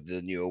wherever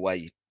the new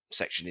away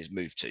section is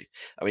moved to.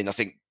 I mean, I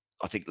think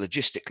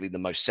logistically the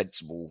most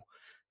sensible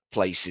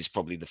place is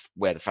probably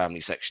where the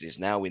family section is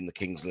now, in the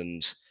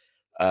Kingsland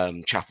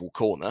Chapel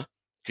corner,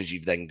 because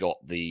you've then got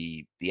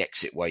the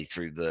exit way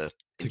through the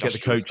to get the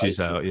coaches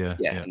out, yeah,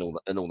 and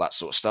all that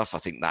sort of stuff. I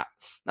think that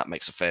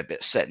makes a fair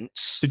bit of sense.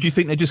 So do you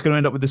think they're just going to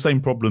end up with the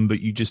same problem, but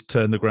you just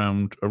turn the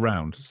ground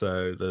around?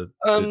 So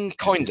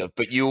kind of,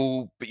 but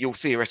you'll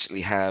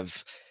theoretically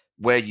have,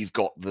 where you've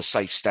got the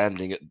safe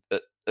standing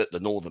at the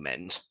northern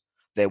end,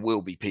 there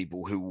will be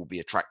people who will be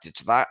attracted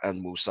to that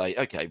and will say,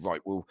 okay,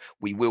 right,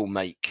 we will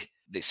make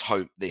this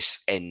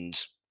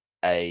end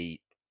a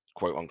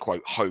quote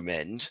unquote home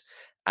end.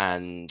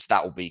 And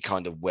that will be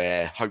kind of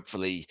where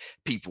hopefully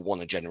people want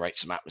to generate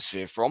some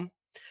atmosphere from.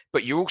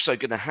 But you're also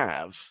going to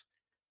have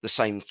the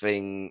same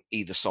thing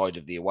either side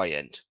of the away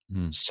end.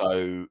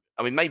 So,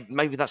 I mean,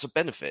 maybe that's a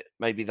benefit.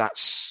 Maybe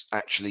that's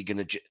actually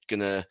going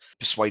to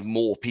persuade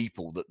more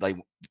people that they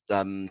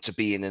to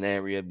be in an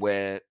area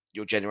where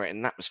you're generating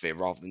an atmosphere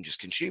rather than just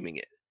consuming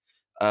it.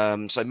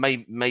 So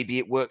maybe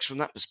it works from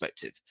that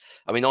perspective.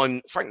 I mean,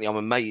 I'm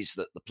amazed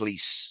that the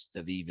police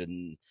have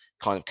even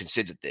kind of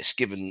considered this,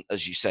 given,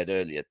 as you said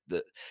earlier,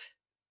 that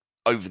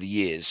over the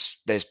years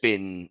there's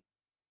been,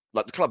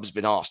 like, the club has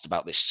been asked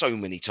about this so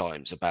many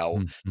times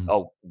about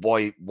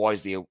why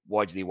do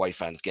the away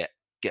fans get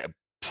a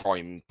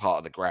prime part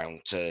of the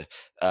ground to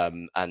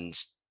and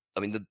I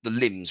mean the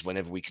limbs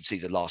whenever we could see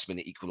the last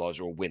minute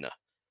equaliser or winner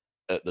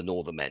at the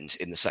northern end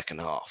in the second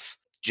half.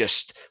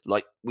 Just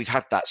like we've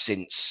had that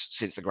since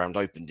the ground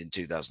opened in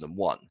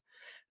 2001,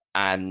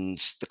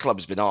 and the club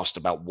has been asked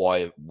about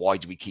why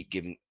do we keep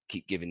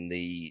giving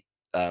the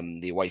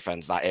away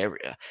fans that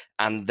area,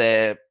 and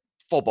their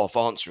fob off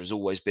answer has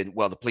always been,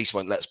 well, the police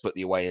won't let us put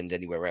the away end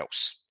anywhere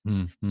else.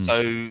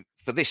 So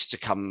for this to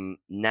come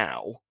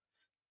now,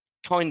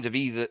 kind of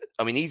either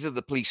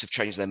the police have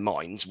changed their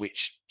minds,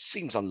 which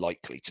seems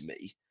unlikely to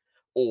me,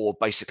 or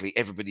basically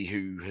everybody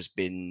who has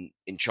been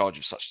in charge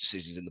of such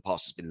decisions in the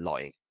past has been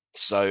lying.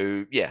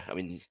 So yeah, I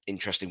mean,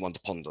 interesting one to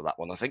ponder, that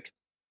one, I think.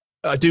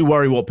 I do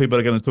worry what people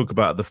are going to talk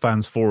about at the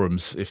fans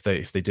forums if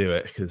they do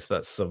it, because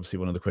that's obviously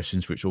one of the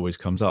questions which always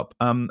comes up.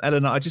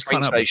 Eleanor, I just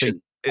can't help but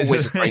think.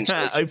 Always a train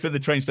station. Open the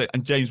train station,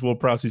 and James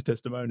Ward-Prowse's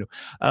testimonial.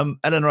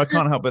 Eleanor, I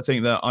can't help but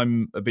think that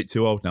I'm a bit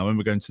too old now. I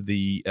remember going to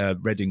the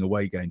Reading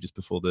away game just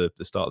before the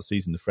start of the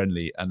season, the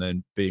friendly, and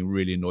then being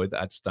really annoyed that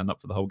I had to stand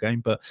up for the whole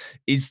game. But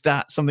is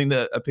that something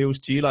that appeals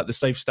to you, like the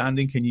safe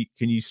standing? Can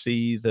you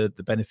see the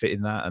benefit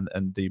in that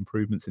and the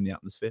improvements in the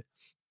atmosphere?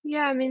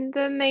 Yeah, I mean,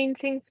 the main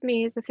thing for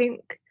me is, I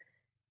think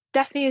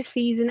definitely this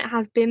season it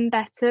has been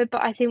better,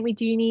 but I think we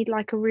do need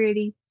like a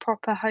really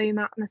proper home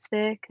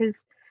atmosphere, because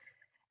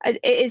it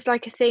is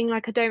like a thing,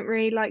 like I don't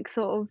really like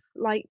sort of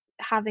like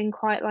having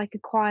quite like a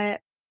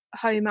quiet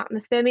home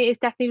atmosphere. I mean, it's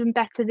definitely been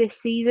better this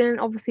season.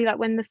 Obviously, like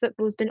when the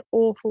football's been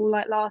awful,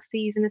 like last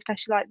season,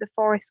 especially like the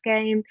Forest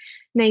game,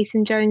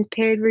 Nathan Jones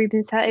period,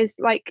 Ruben Set, is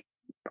like,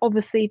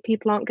 obviously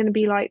people aren't going to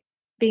be like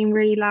being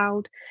really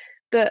loud.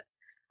 But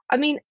I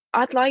mean,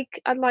 I'd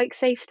like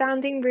safe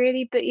standing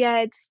really, but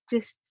yeah, it's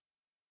just,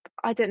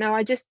 I don't know.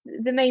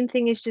 The main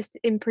thing is just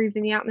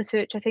improving the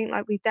atmosphere, which I think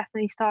like we've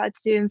definitely started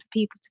to do, and for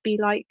people to be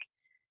like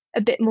a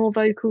bit more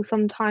vocal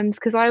sometimes,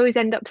 because I always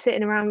end up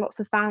sitting around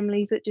lots of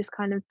families that just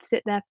kind of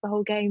sit there for the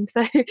whole game.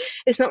 So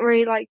it's not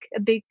really like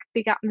a big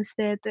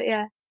atmosphere, but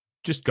yeah.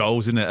 Just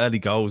goals, isn't it? Early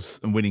goals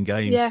and winning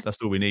games. Yeah. That's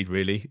all we need,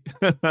 really.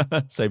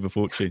 Save a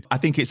fortune. I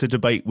think it's a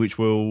debate which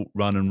will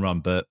run and run,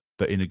 but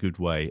in a good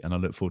way. And I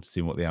look forward to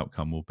seeing what the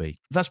outcome will be.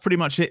 That's pretty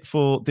much it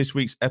for this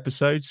week's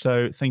episode.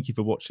 So thank you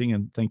for watching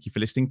and thank you for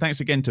listening.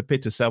 Thanks again to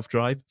Pitter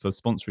Self-Drive for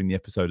sponsoring the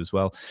episode as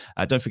well.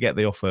 Don't forget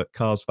they offer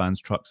cars,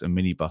 vans, trucks and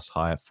minibus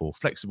hire for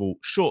flexible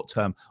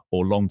short-term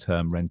or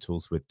long-term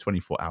rentals with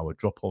 24-hour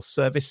drop-off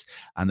service.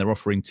 And they're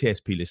offering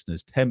TSP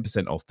listeners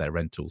 10% off their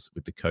rentals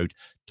with the code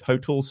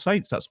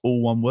TOTALSAINTS. That's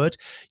all one word.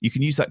 You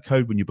can use that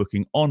code when you're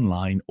booking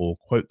online or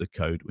quote the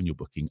code when you're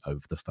booking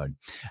over the phone.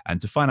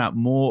 And to find out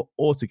more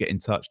or to get in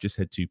touch, just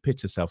head to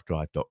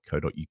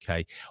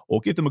pitterselfdrive.co.uk or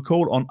give them a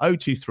call on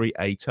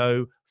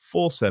 02380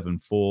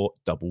 474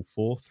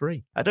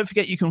 443. Don't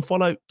forget you can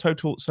follow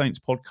Total Saints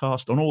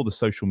Podcast on all the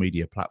social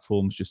media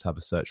platforms. Just have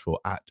a search for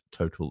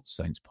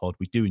 @TotalSaintsPod.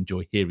 We do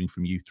enjoy hearing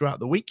from you throughout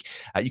the week.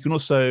 You can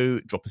also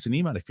drop us an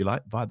email if you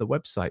like via the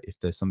website if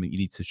there's something you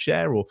need to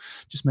share or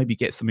just maybe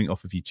get something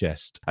off of your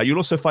chest. You'll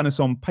also find us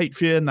on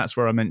Patreon. That's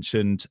where I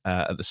mentioned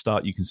at the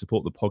start you can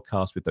support the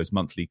podcast with those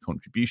monthly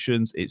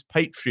contributions. It's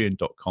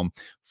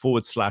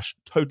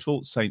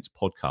patreon.com/Total Saints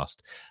Podcast.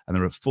 And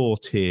there are 4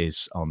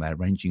 tiers on there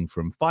ranging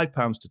from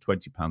 £5 to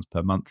 £20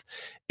 per month.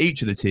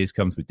 Each of the tiers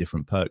comes with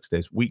different perks.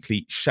 There's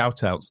weekly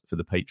shout outs for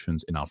the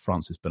patrons in our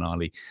Francis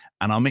Benali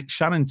and our Mick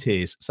Shannon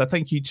tiers. So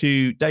thank you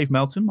to Dave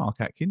Melton, Mark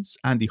Atkins,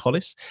 Andy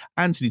Hollis,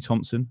 Anthony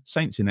Thompson,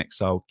 Saints in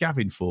Exile,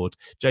 Gavin Ford,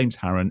 James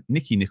Harron,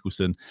 Nicky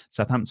Nicholson,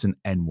 Southampton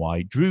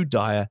NY, Drew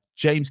Dyer,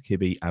 James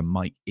Kibbe and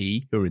Mike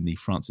E, who are in the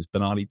Francis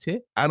Benali tier.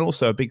 And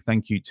also a big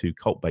thank you to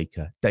Colt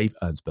Baker, Dave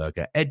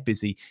Ernsberger, Ed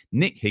Busy,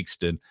 Nick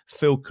Higston,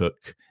 Phil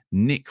Cook,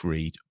 Nick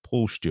Reed,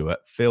 Paul Stewart,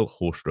 Phil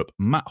Horstrup,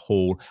 Matt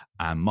Hall,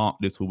 and Mark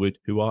Littlewood,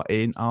 who are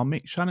in our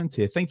Mick Shannon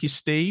tier. Thank you,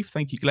 Steve.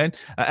 Thank you, Glenn.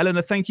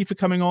 Eleanor, thank you for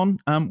coming on.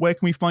 Where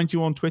can we find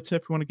you on Twitter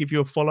if we want to give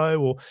you a follow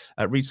or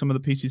read some of the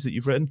pieces that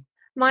you've written?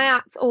 My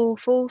at's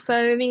awful, so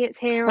I mean it's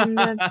here on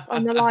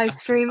the live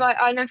stream.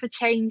 I never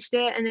changed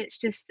it, and it's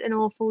just an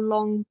awful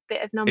long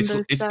bit of numbers.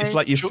 It's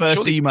like your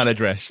first email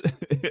address.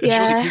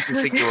 Yeah, surely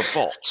people think you're a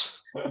bot.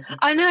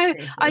 I know.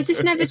 I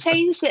just never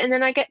changed it, and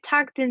then I get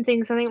tagged in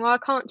things. I think, well, I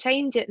can't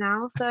change it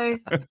now. So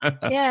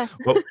yeah.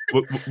 Well,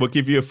 we'll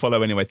give you a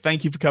follow anyway.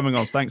 Thank you for coming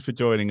on. Thanks for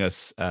joining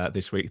us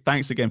this week.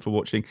 Thanks again for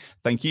watching.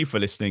 Thank you for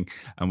listening,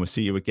 and we'll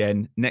see you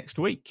again next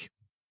week.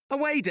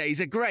 Away days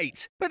are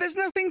great, but there's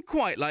nothing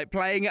quite like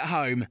playing at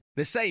home.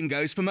 The same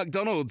goes for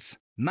McDonald's.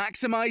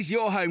 Maximise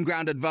your home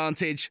ground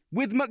advantage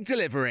with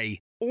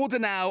McDelivery. Order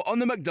now on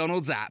the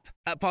McDonald's app.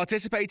 At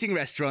participating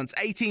restaurants,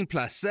 18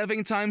 plus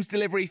serving times,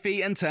 delivery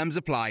fee and terms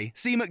apply.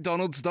 See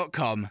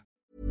mcdonalds.com.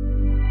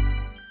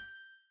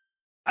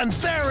 And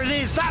there it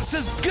is, that's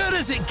as good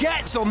as it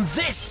gets on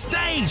this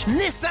stage.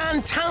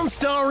 Nissan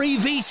Townstar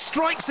EV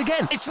strikes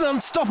again. It's an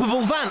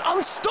unstoppable van,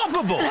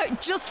 unstoppable.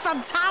 Just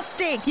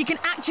fantastic. You can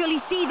actually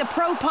see the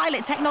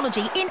ProPilot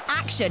technology in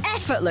action.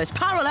 Effortless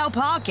parallel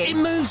parking.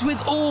 It moves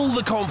with all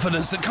the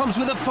confidence that comes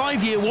with a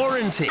 5-year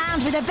warranty.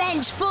 And with a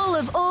bench full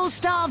of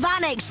all-star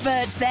van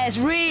experts, there's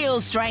real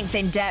strength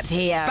in depth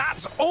here.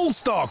 That's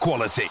all-star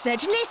quality.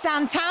 Search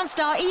Nissan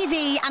Townstar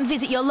EV and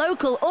visit your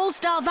local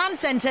all-star van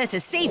centre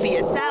to see for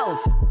yourself.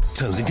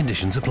 Terms and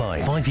conditions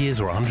apply. 5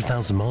 years or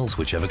 100,000 miles,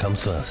 whichever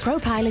comes first.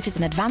 ProPilot is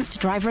an advanced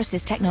driver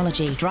assist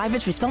technology.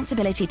 Driver's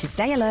responsibility to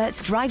stay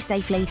alert, drive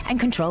safely, and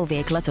control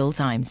vehicle at all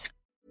times.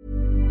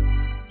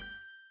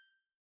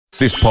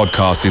 This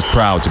podcast is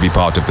proud to be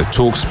part of the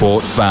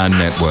TalkSport Fan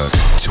Network.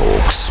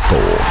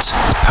 TalkSport.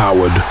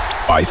 Powered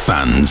by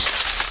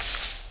fans.